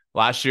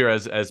 Last year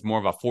as more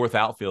of a fourth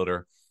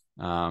outfielder,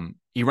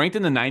 he ranked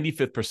in the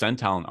 95th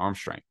percentile in arm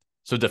strength.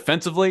 So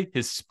defensively,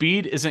 his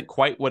speed isn't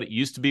quite what it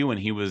used to be when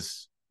he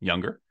was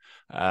younger.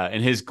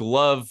 And his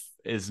glove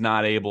is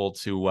not able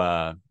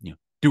to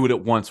do what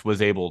it once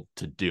was able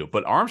to do.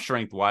 But arm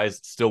strength-wise,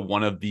 it's still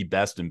one of the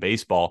best in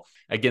baseball.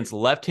 Against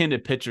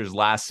left-handed pitchers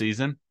last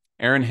season,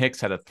 Aaron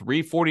Hicks had a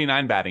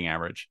 349 batting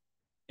average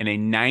and a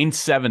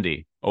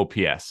 970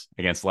 OPS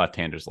against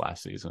left-handers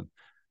last season.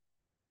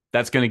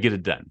 That's going to get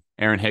it done.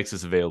 Aaron Hicks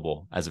is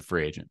available as a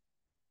free agent.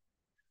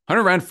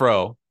 Hunter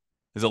Renfroe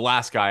is the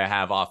last guy I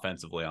have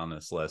offensively on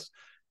this list.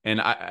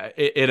 And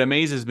it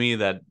amazes me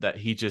that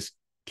he just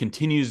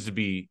continues to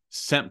be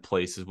sent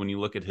places when you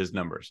look at his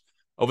numbers.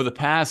 Over the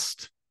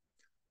past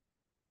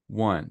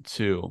 1,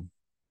 2,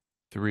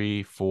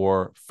 3,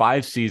 4,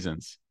 5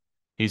 seasons,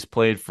 he's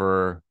played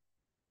for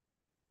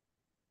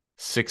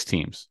 6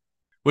 teams,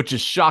 which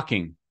is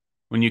shocking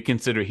when you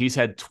consider he's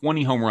had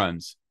 20 home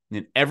runs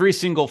in every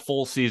single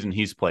full season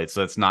he's played.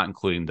 So that's not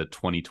including the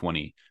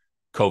 2020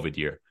 COVID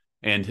year.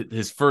 And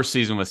his first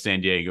season with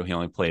San Diego, he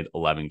only played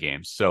 11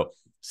 games. So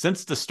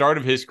since the start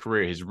of his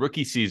career, his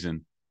rookie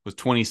season was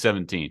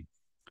 2017.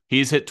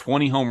 He's hit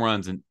 20 home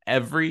runs in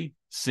every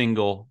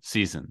single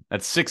season.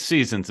 That's 6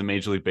 seasons in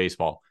Major League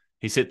Baseball.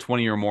 He's hit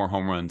 20 or more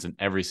home runs in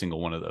every single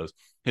one of those.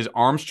 His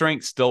arm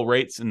strength still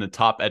rates in the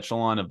top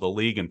echelon of the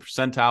league and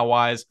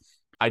percentile-wise.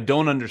 I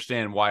don't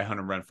understand why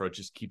Hunter Renfroe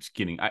just keeps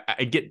getting...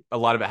 I get a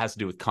lot of it has to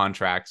do with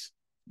contracts.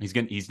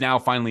 He's now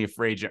finally a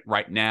free agent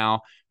right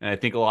now, and I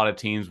think a lot of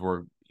teams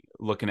were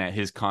looking at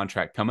his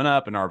contract coming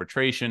up in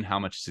arbitration. How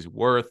much is he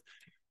worth?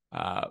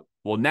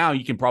 Well, now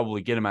you can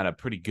probably get him at a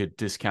pretty good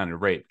discounted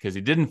rate because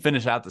he didn't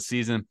finish out the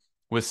season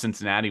with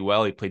Cincinnati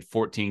well. He played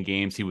 14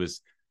 games. He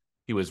was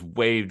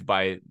waived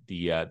by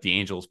the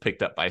Angels,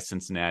 picked up by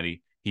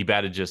Cincinnati. He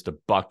batted just a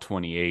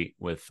 $128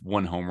 with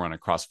 1 home run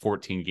across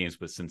 14 games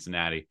with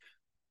Cincinnati.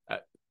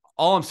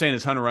 All I'm saying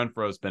is Hunter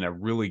Renfroe has been a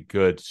really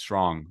good,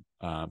 strong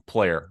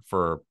player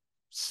for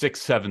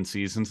 6-7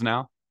 seasons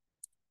now.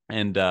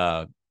 And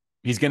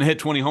he's going to hit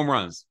 20 home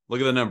runs.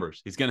 Look at the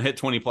numbers. He's going to hit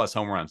 20-plus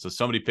home runs. So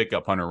somebody pick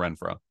up Hunter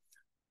Renfroe.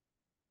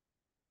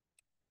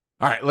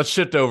 All right, let's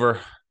shift over.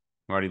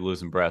 I'm already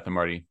losing breath. I'm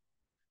already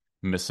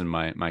missing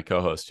my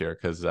co-host here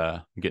because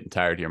I'm getting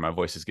tired here. My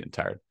voice is getting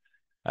tired.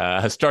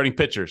 Starting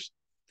pitchers,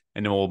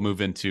 and then we'll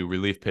move into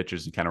relief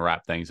pitchers and kind of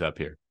wrap things up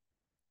here.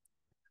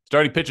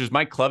 Starting pitchers,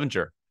 Mike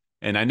Clevinger.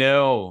 And I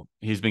know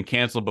he's been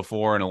canceled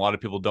before, and a lot of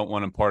people don't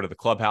want him part of the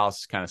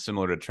clubhouse, kind of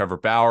similar to Trevor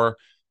Bauer,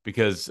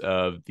 because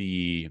of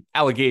the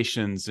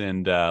allegations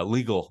and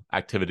legal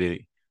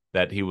activity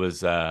that he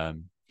was a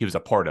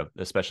part of,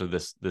 especially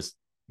this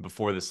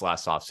before this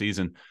last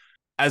offseason.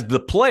 As a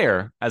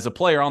player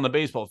on the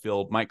baseball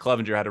field, Mike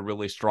Clevinger had a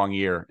really strong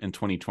year in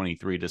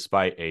 2023,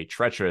 despite a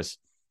treacherous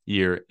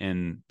year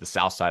in the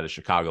south side of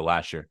Chicago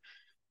last year.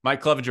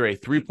 Mike Clevinger, a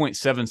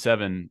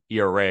 3.77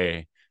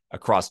 ERA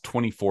across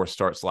 24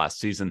 starts last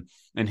season,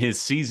 and his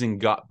season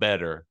got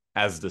better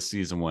as the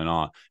season went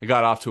on. It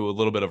got off to a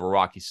little bit of a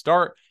rocky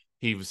start.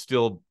 He was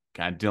still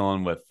kind of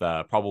dealing with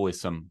probably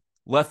some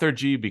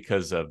lethargy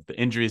because of the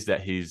injuries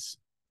that he's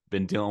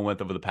been dealing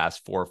with over the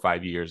past 4 or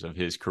 5 years of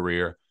his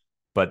career.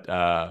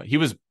 But he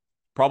was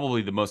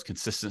probably the most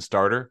consistent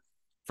starter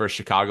for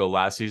Chicago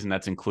last season.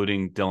 That's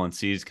including Dylan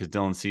Cease, because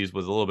Dylan Cease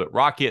was a little bit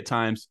rocky at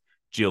times.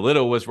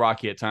 Giolito was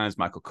rocky at times.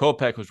 Michael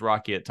Kopech was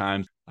rocky at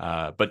times.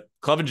 But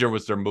Clevinger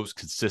was their most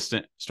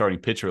consistent starting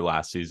pitcher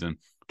last season.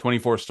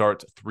 24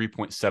 starts,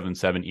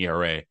 3.77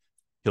 ERA.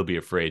 He'll be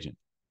a free agent.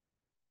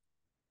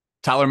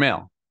 Tyler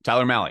Mahle,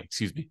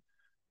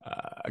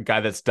 a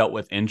guy that's dealt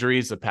with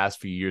injuries the past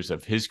few years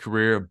of his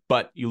career.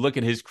 But you look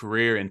at his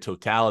career in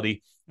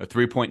totality, a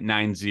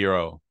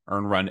 3.90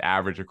 earned run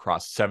average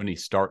across 70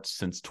 starts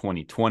since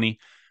 2020.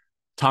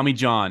 Tommy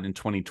John in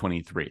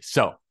 2023.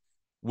 So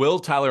will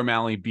Tyler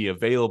Mahle be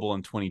available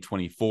in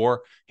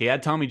 2024? He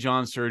had Tommy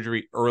John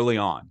surgery early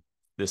on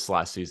this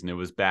last season. It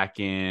was back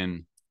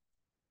in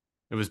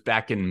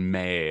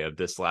May of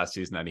this last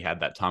season that he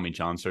had that Tommy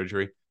John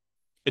surgery.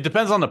 It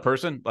depends on the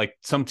person. Like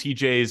some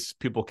TJs,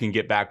 people can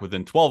get back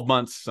within 12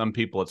 months. Some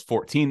people, it's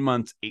 14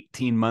 months,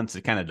 18 months.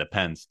 It kind of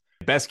depends.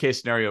 Best case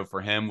scenario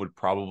for him would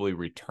probably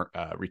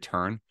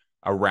return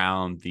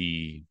around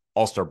the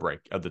All-Star break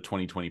of the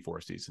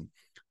 2024 season.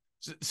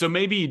 So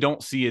maybe you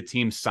don't see a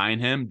team sign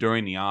him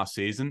during the off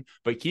season,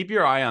 but keep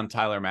your eye on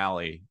Tyler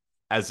Mahle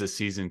as the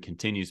season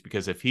continues,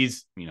 because if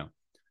he's,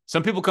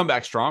 some people come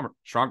back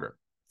stronger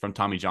from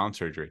Tommy John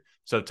surgery.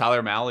 So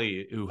Tyler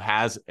Mahle, who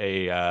has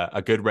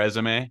a good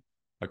resume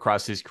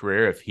across his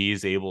career, if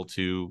he's able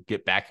to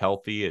get back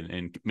healthy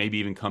and maybe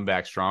even come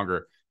back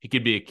stronger, he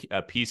could be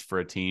a piece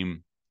for a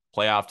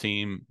playoff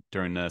team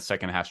during the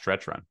second half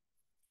stretch run.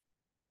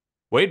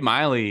 Wade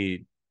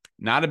Miley,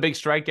 not a big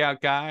strikeout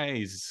guy.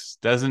 He's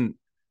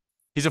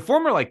a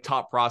former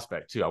top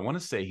prospect too. I want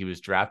to say he was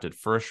drafted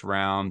first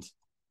round.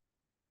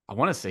 I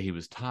want to say he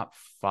was top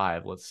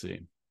 5. Let's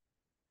see.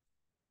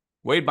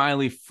 Wade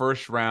Miley,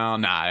 first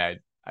round.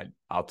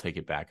 I'll take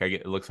it back.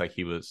 It looks like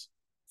he was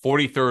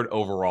 43rd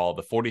overall,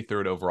 the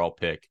 43rd overall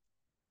pick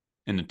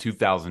in the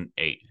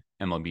 2008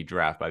 MLB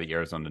draft by the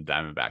Arizona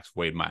Diamondbacks,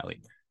 Wade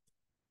Miley.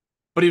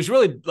 But he was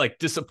really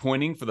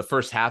disappointing for the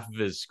first half of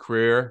his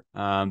career.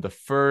 The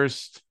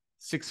first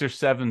 6 or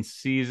 7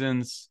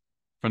 seasons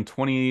from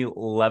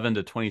 2011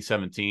 to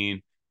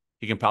 2017,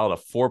 he compiled a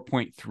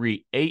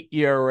 4.38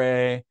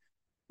 ERA,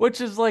 which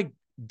is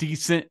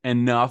decent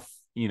enough,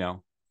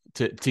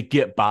 to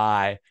get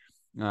by.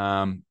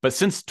 But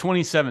since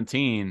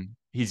 2017,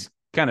 he's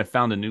kind of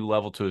found a new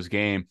level to his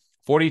game.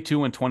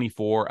 42 and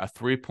 24, a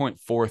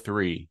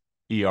 3.43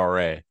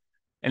 ERA.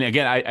 And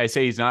again, I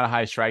say he's not a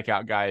high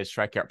strikeout guy. His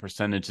strikeout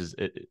percentage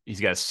he's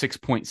got a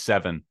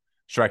 6.7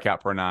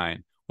 strikeout per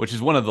 9, which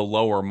is one of the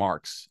lower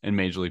marks in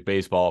Major League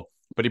Baseball.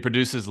 But he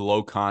produces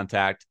low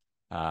contact,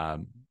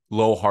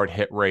 low hard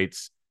hit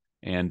rates,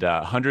 and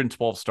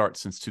 112 starts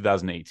since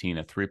 2018,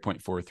 a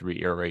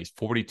 3.43 ERA,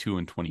 42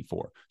 and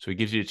 24. So he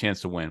gives you a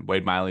chance to win.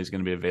 Wade Miley is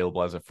going to be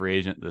available as a free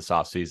agent this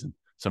offseason.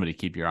 Somebody to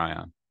keep your eye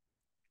on.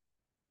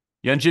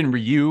 Hyunjin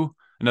Ryu,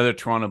 another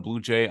Toronto Blue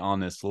Jay on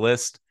this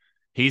list.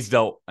 He's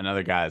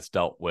another guy that's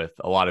dealt with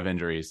a lot of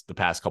injuries the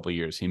past couple of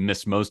years. He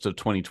missed most of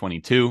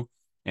 2022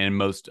 and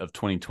most of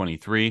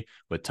 2023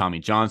 with Tommy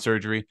John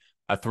surgery.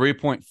 A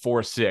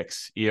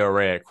 3.46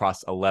 ERA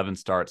across 11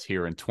 starts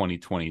here in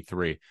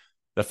 2023.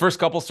 The first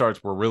couple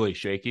starts were really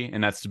shaky,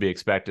 and that's to be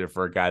expected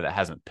for a guy that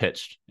hasn't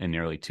pitched in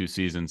nearly 2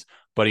 seasons.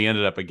 But he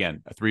ended up,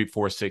 again, a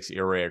 3.46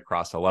 ERA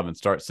across 11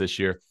 starts this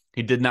year.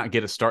 He did not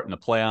get a start in the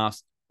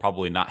playoffs,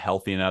 probably not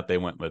healthy enough. They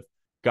went with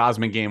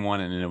Gausman game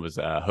 1, and then it was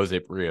Jose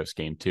Barrios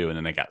game 2, and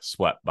then they got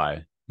swept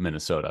by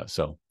Minnesota.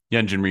 So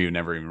Hyunjin Ryu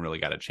never even really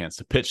got a chance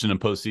to pitch in the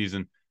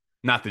postseason.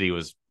 Not that he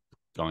was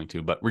going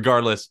to, but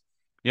regardless,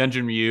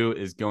 Hyunjin Ryu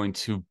is going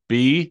to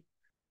be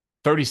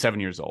 37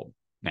 years old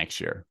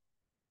next year.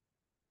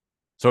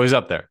 So he's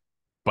up there.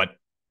 But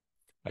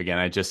again,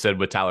 I just said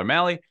with Tyler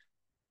Mahle,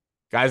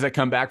 guys that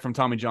come back from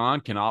Tommy John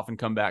can often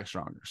come back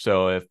stronger.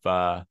 So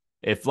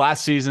if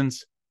last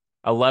season's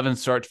 11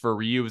 starts for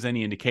Ryu was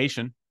any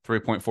indication,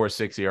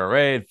 3.46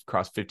 ERA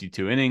across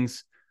 52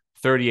 innings,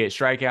 38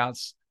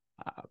 strikeouts,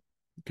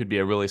 could be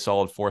a really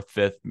solid 4th,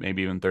 5th,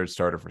 maybe even 3rd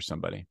starter for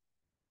somebody.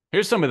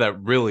 Here's somebody that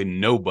really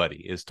nobody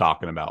is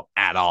talking about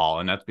at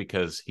all, and that's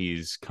because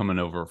he's coming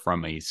over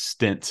from a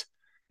stint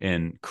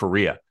in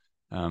Korea.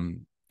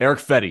 Eric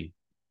Fedde,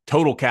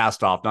 total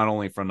cast-off, not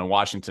only from the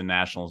Washington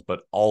Nationals,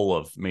 but all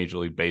of Major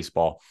League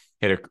Baseball.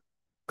 Hit a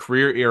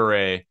career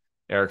ERA,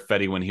 Eric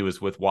Fedde, when he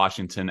was with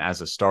Washington as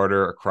a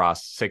starter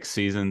across 6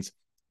 seasons,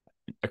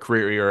 a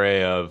career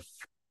ERA of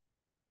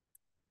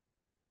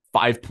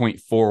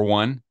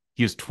 5.41.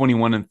 He was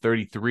 21 and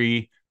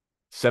 33,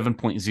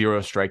 7.0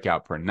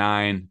 strikeout per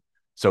 9.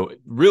 So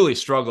really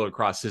struggled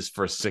across his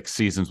first 6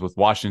 seasons with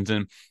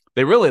Washington.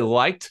 They really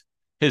liked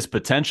his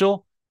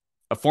potential.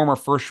 A former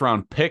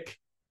first-round pick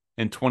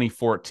in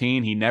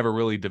 2014, he never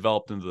really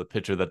developed into the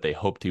pitcher that they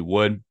hoped he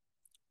would.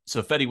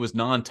 So Fedde was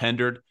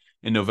non-tendered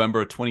in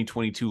November of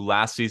 2022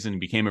 last season. He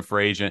became a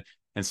free agent.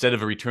 Instead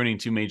of returning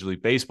to Major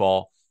League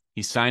Baseball,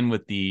 he signed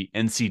with the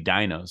NC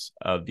Dinos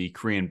of the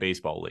Korean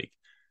Baseball League.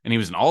 And he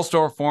was an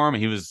all-star for him.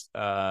 He was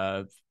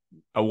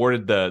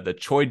awarded the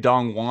Choi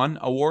Dong-won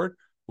Award,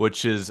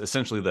 which is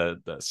essentially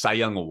the Cy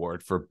Young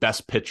Award for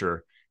best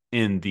pitcher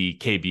in the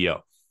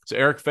KBO. So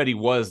Eric Fedde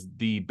was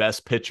the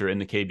best pitcher in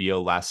the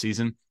KBO last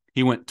season.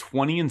 He went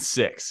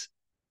 20-6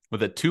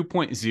 with a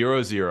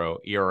 2.00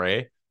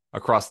 ERA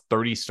across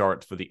 30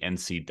 starts for the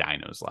NC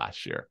Dinos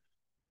last year.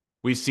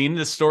 We've seen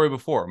this story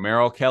before.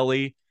 Merrill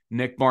Kelly,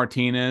 Nick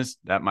Martinez,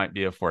 that might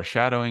be a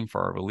foreshadowing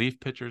for our relief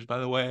pitchers, by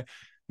the way.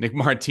 Nick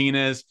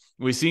Martinez.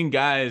 We've seen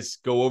guys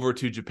go over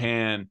to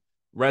Japan,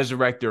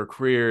 resurrect their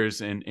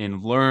careers,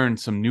 and learn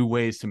some new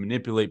ways to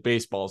manipulate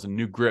baseballs and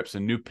new grips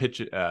and new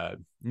pitch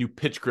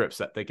grips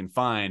that they can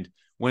find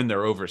when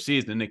they're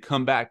overseas. Then they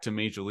come back to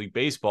Major League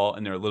Baseball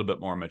and they're a little bit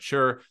more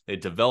mature. They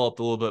developed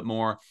a little bit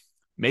more.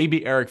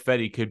 Maybe Eric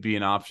Fedde could be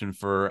an option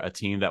for a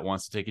team that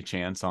wants to take a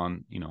chance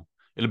on,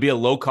 it'll be a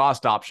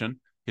low-cost option.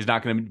 He's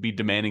not going to be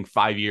demanding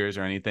 5 years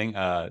or anything.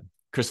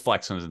 Chris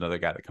Flexen is another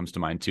guy that comes to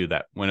mind too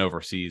that went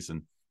overseas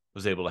and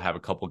was able to have a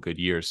couple good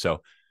years.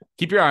 So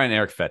keep your eye on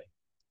Eric Fedde.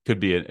 Could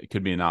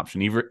be an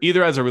option,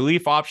 either as a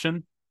relief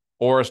option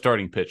or a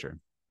starting pitcher.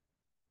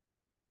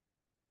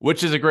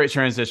 Which is a great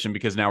transition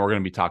because now we're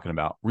going to be talking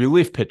about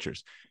relief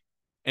pitchers.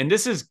 And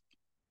this is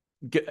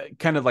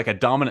kind of like a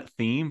dominant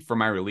theme for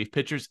my relief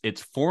pitchers.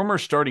 It's former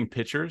starting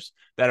pitchers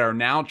that are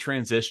now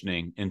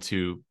transitioning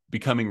into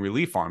becoming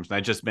relief arms. And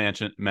I just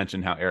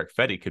mentioned how Eric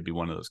Fedde could be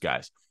one of those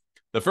guys.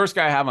 The first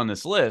guy I have on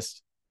this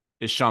list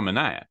is Sean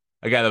Manaea,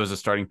 a guy that was a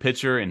starting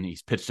pitcher, and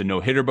he's pitched a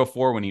no-hitter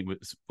before when he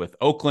was with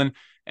Oakland.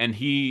 And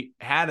he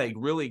had a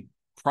really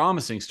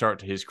promising start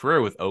to his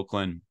career with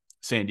Oakland,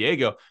 San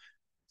Diego.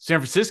 San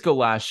Francisco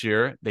last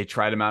year, they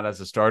tried him out as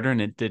a starter,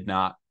 and it did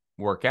not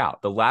work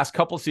out. The last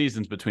couple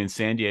seasons between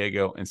San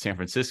Diego and San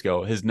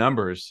Francisco, his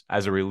numbers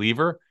as a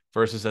reliever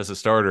versus as a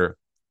starter,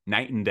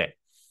 night and day.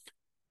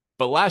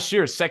 But last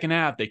year, second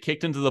half, they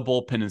kicked into the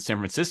bullpen in San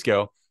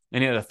Francisco,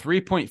 and he had a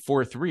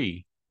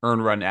 3.43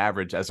 earned run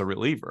average as a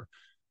reliever.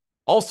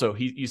 Also,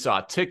 you saw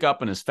a tick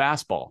up in his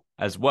fastball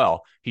as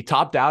well. He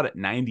topped out at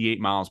 98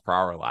 miles per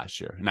hour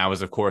last year, and that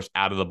was, of course,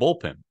 out of the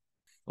bullpen.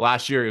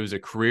 Last year, it was a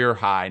career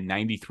high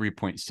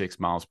 93.6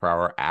 miles per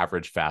hour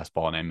average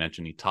fastball, and I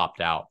mentioned he topped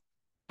out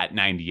at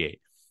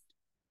 98.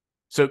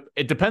 So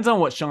it depends on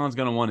what Sean's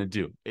going to want to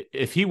do.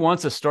 If he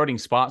wants a starting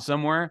spot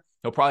somewhere,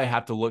 he'll probably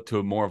have to look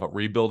to more of a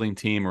rebuilding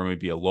team or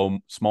maybe a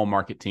small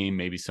market team,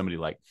 maybe somebody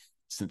like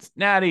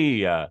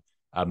Cincinnati,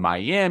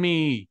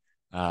 Miami,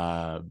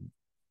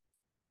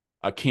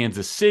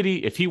 Kansas City.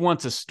 If he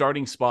wants a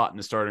starting spot in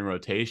the starting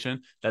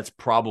rotation, that's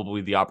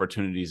probably the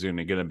opportunities are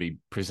going to be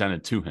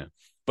presented to him.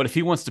 But if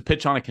he wants to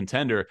pitch on a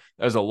contender,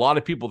 there's a lot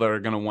of people that are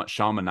going to want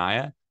Sean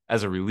Manaea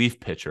as a relief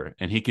pitcher,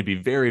 and he could be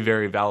very,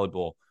 very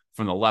valuable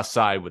from the left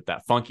side with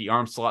that funky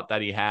arm slot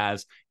that he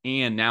has.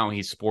 And now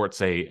he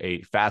sports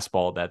a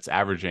fastball that's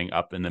averaging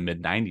up in the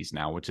mid-90s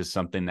now, which is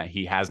something that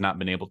he has not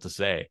been able to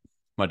say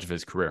much of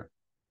his career.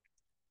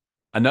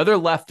 Another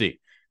lefty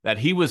that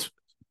he was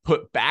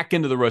put back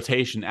into the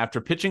rotation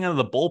after pitching out of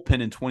the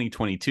bullpen in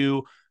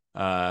 2022.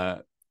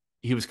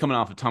 He was coming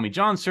off of Tommy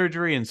John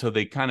surgery, and so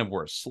they kind of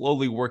were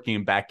slowly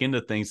working back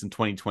into things in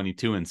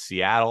 2022 in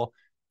Seattle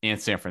and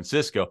San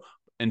Francisco.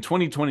 In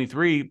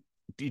 2023,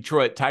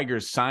 Detroit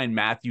Tigers signed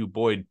Matthew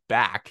Boyd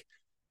back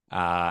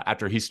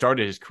after he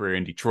started his career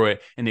in Detroit,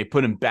 and they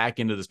put him back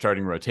into the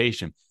starting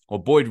rotation. Well,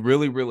 Boyd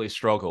really, really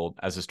struggled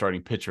as a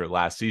starting pitcher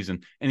last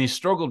season, and he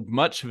struggled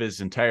much of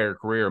his entire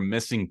career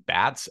missing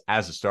bats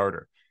as a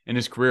starter. In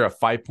his career, a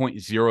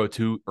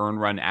 5.02 earned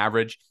run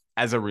average.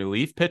 As a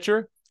relief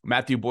pitcher,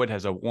 Matthew Boyd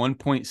has a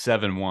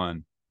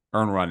 1.71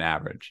 earned run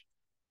average.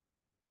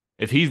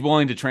 If he's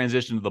willing to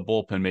transition to the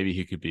bullpen, maybe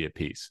he could be a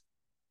piece.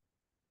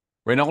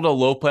 Reynaldo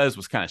Lopez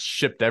was kind of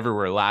shipped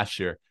everywhere last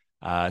year.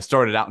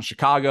 Started out in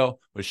Chicago,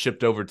 was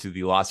shipped over to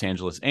the Los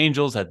Angeles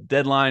Angels at the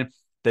deadline.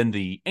 Then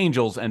the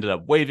Angels ended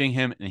up waiving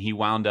him, and he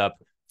wound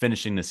up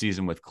finishing the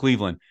season with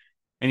Cleveland.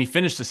 And he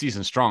finished the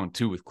season strong,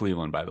 too, with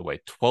Cleveland, by the way.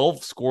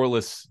 12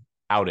 scoreless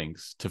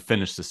outings to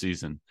finish the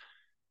season.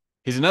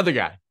 He's another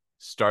guy.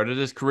 Started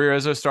his career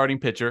as a starting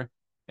pitcher,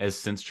 has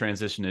since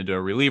transitioned into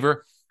a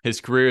reliever. His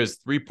career is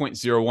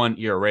 3.01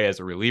 ERA as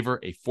a reliever,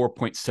 a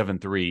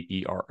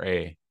 4.73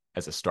 ERA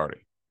as a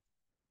starting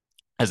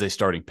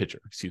pitcher,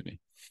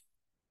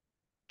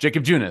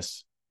 Jacob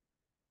Junis,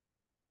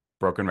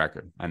 broken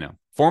record, I know.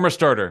 Former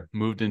starter,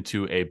 moved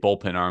into a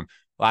bullpen arm.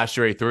 Last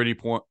year, a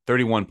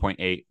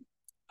 31.8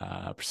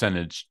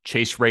 percentage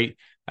chase rate.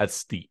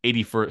 That's the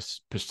 81st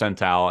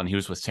percentile, and he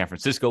was with San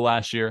Francisco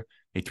last year,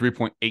 a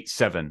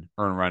 3.87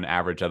 earned run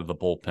average out of the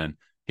bullpen.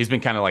 He's been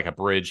kind of like a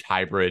bridge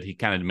hybrid. He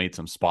kind of made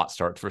some spot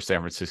starts for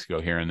San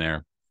Francisco here and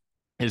there.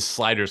 His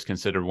slider is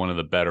considered one of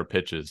the better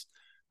pitches,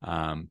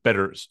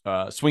 better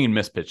swing and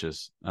miss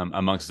pitches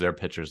amongst their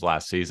pitchers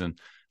last season.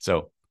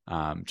 So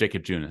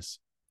Jacob Junis.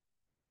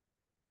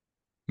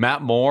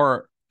 Matt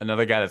Moore,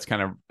 another guy that's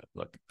kind of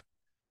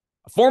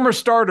a former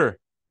starter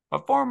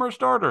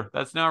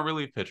that's now a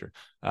relief pitcher.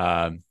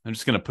 I'm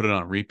just going to put it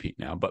on repeat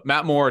now. But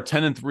Matt Moore,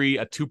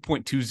 10-3, a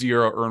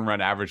 2.20 earned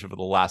run average over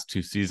the last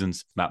two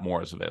seasons. Matt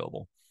Moore is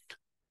available.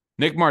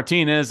 Nick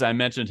Martinez, I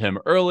mentioned him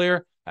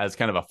earlier as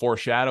kind of a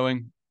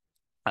foreshadowing.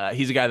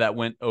 He's a guy that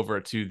went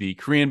over to the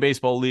Korean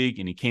Baseball League,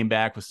 and he came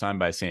back, was signed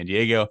by San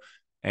Diego.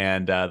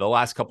 And the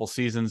last couple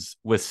seasons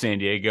with San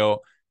Diego,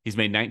 he's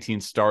made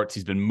 19 starts.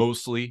 He's been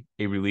mostly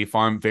a relief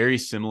arm, very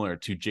similar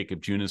to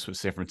Jacob Junis with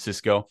San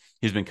Francisco.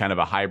 He's been kind of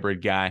a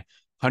hybrid guy.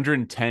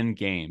 110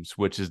 games,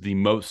 which is the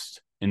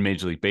most in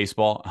Major League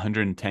Baseball.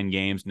 110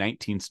 games,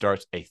 19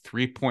 starts, a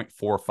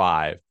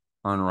 3.45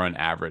 earned run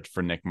average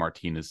for Nick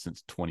Martinez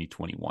since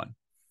 2021.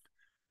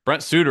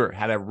 Brent Suter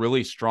had a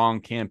really strong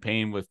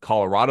campaign with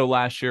Colorado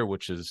last year,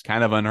 which is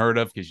kind of unheard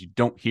of because you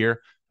don't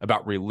hear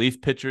about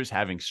relief pitchers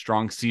having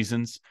strong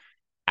seasons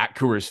at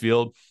Coors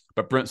Field.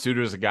 But Brent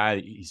Suter is a guy,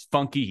 he's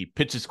funky, he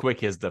pitches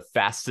quick, he has the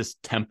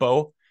fastest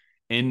tempo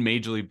in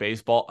Major League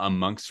Baseball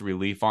amongst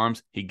relief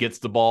arms. He gets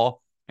the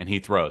ball and he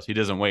throws. He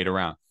doesn't wait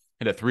around.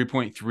 Hit a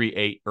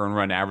 3.38 earned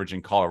run average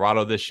in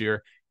Colorado this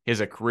year. He has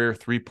a career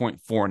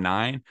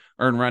 3.49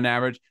 earned run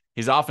average.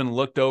 He's often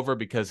looked over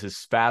because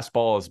his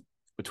fastball is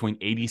between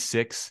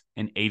 86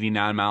 and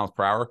 89 miles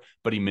per hour,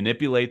 but he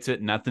manipulates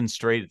it, nothing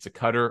straight. It's a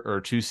cutter or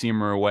a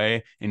two-seamer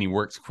away, and he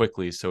works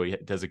quickly, so he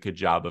does a good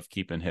job of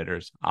keeping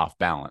hitters off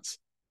balance.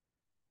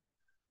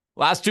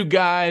 Last two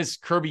guys,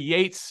 Kirby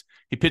Yates.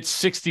 He pitched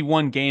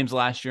 61 games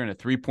last year in a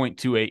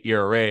 3.28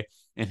 ERA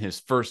in his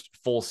first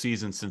full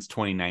season since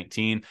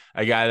 2019.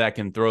 A guy that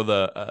can throw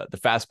the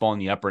fastball in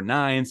the upper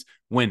nines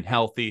when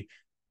healthy.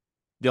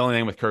 The only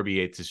thing with Kirby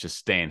Yates is just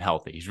staying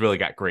healthy. He's really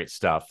got great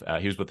stuff.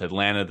 He was with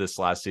Atlanta this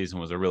last season,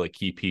 was a really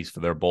key piece for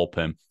their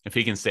bullpen. If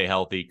he can stay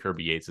healthy,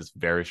 Kirby Yates is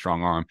very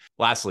strong arm.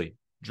 Lastly,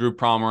 Drew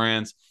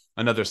Pomeranz,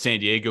 another San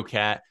Diego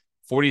cat,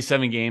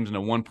 47 games and a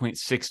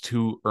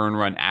 1.62 earned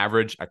run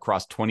average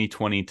across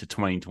 2020 to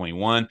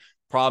 2021.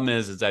 Problem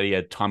is that he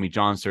had Tommy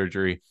John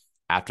surgery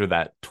after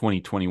that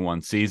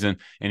 2021 season,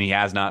 and he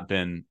has not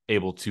been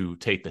able to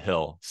take the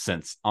hill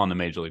since on the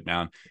Major League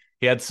mound.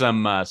 He had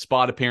some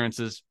spot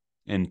appearances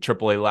in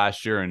AAA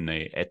last year and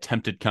an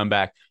attempted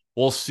comeback.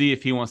 We'll see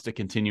if he wants to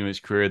continue his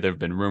career. There have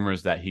been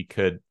rumors that he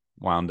could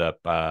wind up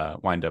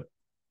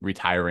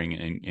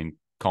retiring and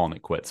calling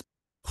it quits.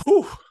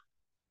 Whew.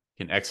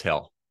 Can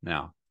exhale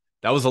now.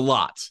 That was a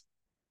lot.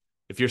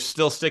 If you're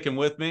still sticking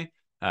with me,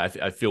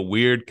 I feel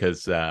weird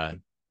because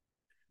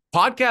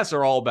podcasts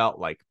are all about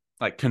like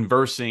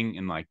conversing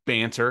and like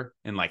banter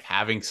and like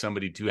having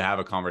somebody to have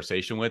a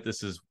conversation with.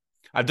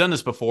 I've done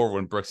this before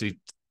when Brooksy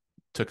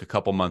took a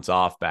couple months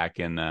off back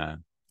in, or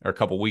a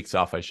couple weeks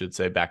off, I should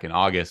say, back in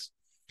August.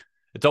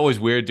 It's always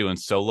weird doing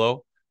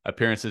solo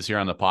appearances here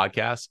on the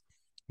podcast,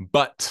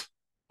 but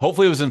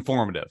hopefully it was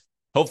informative.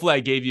 Hopefully I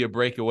gave you a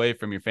break away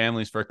from your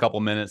families for a couple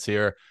minutes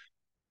here.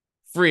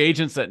 Free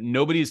agents that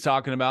nobody's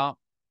talking about.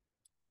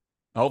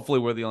 Hopefully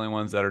we're the only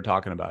ones that are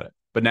talking about it.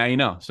 But now you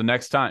know. So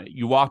next time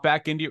you walk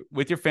back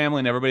with your family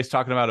and everybody's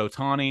talking about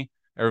Ohtani,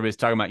 everybody's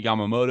talking about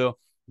Yamamoto,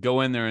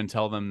 go in there and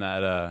tell them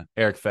that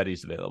Eric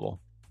Fedde's available.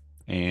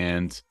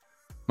 And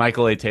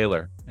Michael A.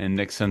 Taylor and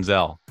Nick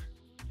Senzel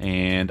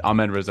and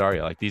Ahmed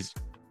Rosario. Like these,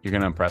 you're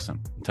going to impress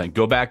them.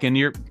 Go back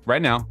into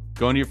right now,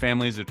 go into your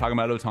families. They're talking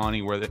about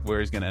Ohtani, where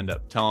he's going to end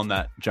up. Tell them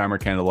that Jeimer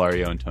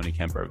Candelario and Tony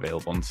Kemp are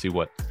available and see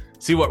what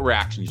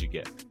reactions you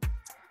get.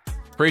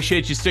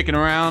 Appreciate you sticking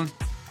around.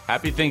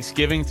 Happy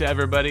Thanksgiving to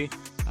everybody.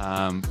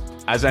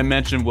 As I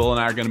mentioned, Will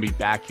and I are going to be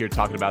back here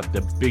talking about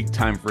the big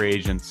time free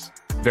agents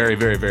very,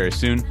 very, very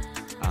soon.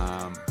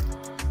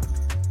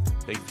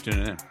 Thank you for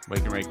tuning in.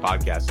 Wake and Rake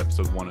Podcast,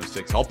 episode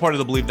 106. All part of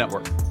the Believe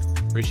Network.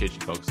 Appreciate you,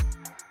 folks.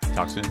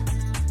 Talk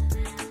soon.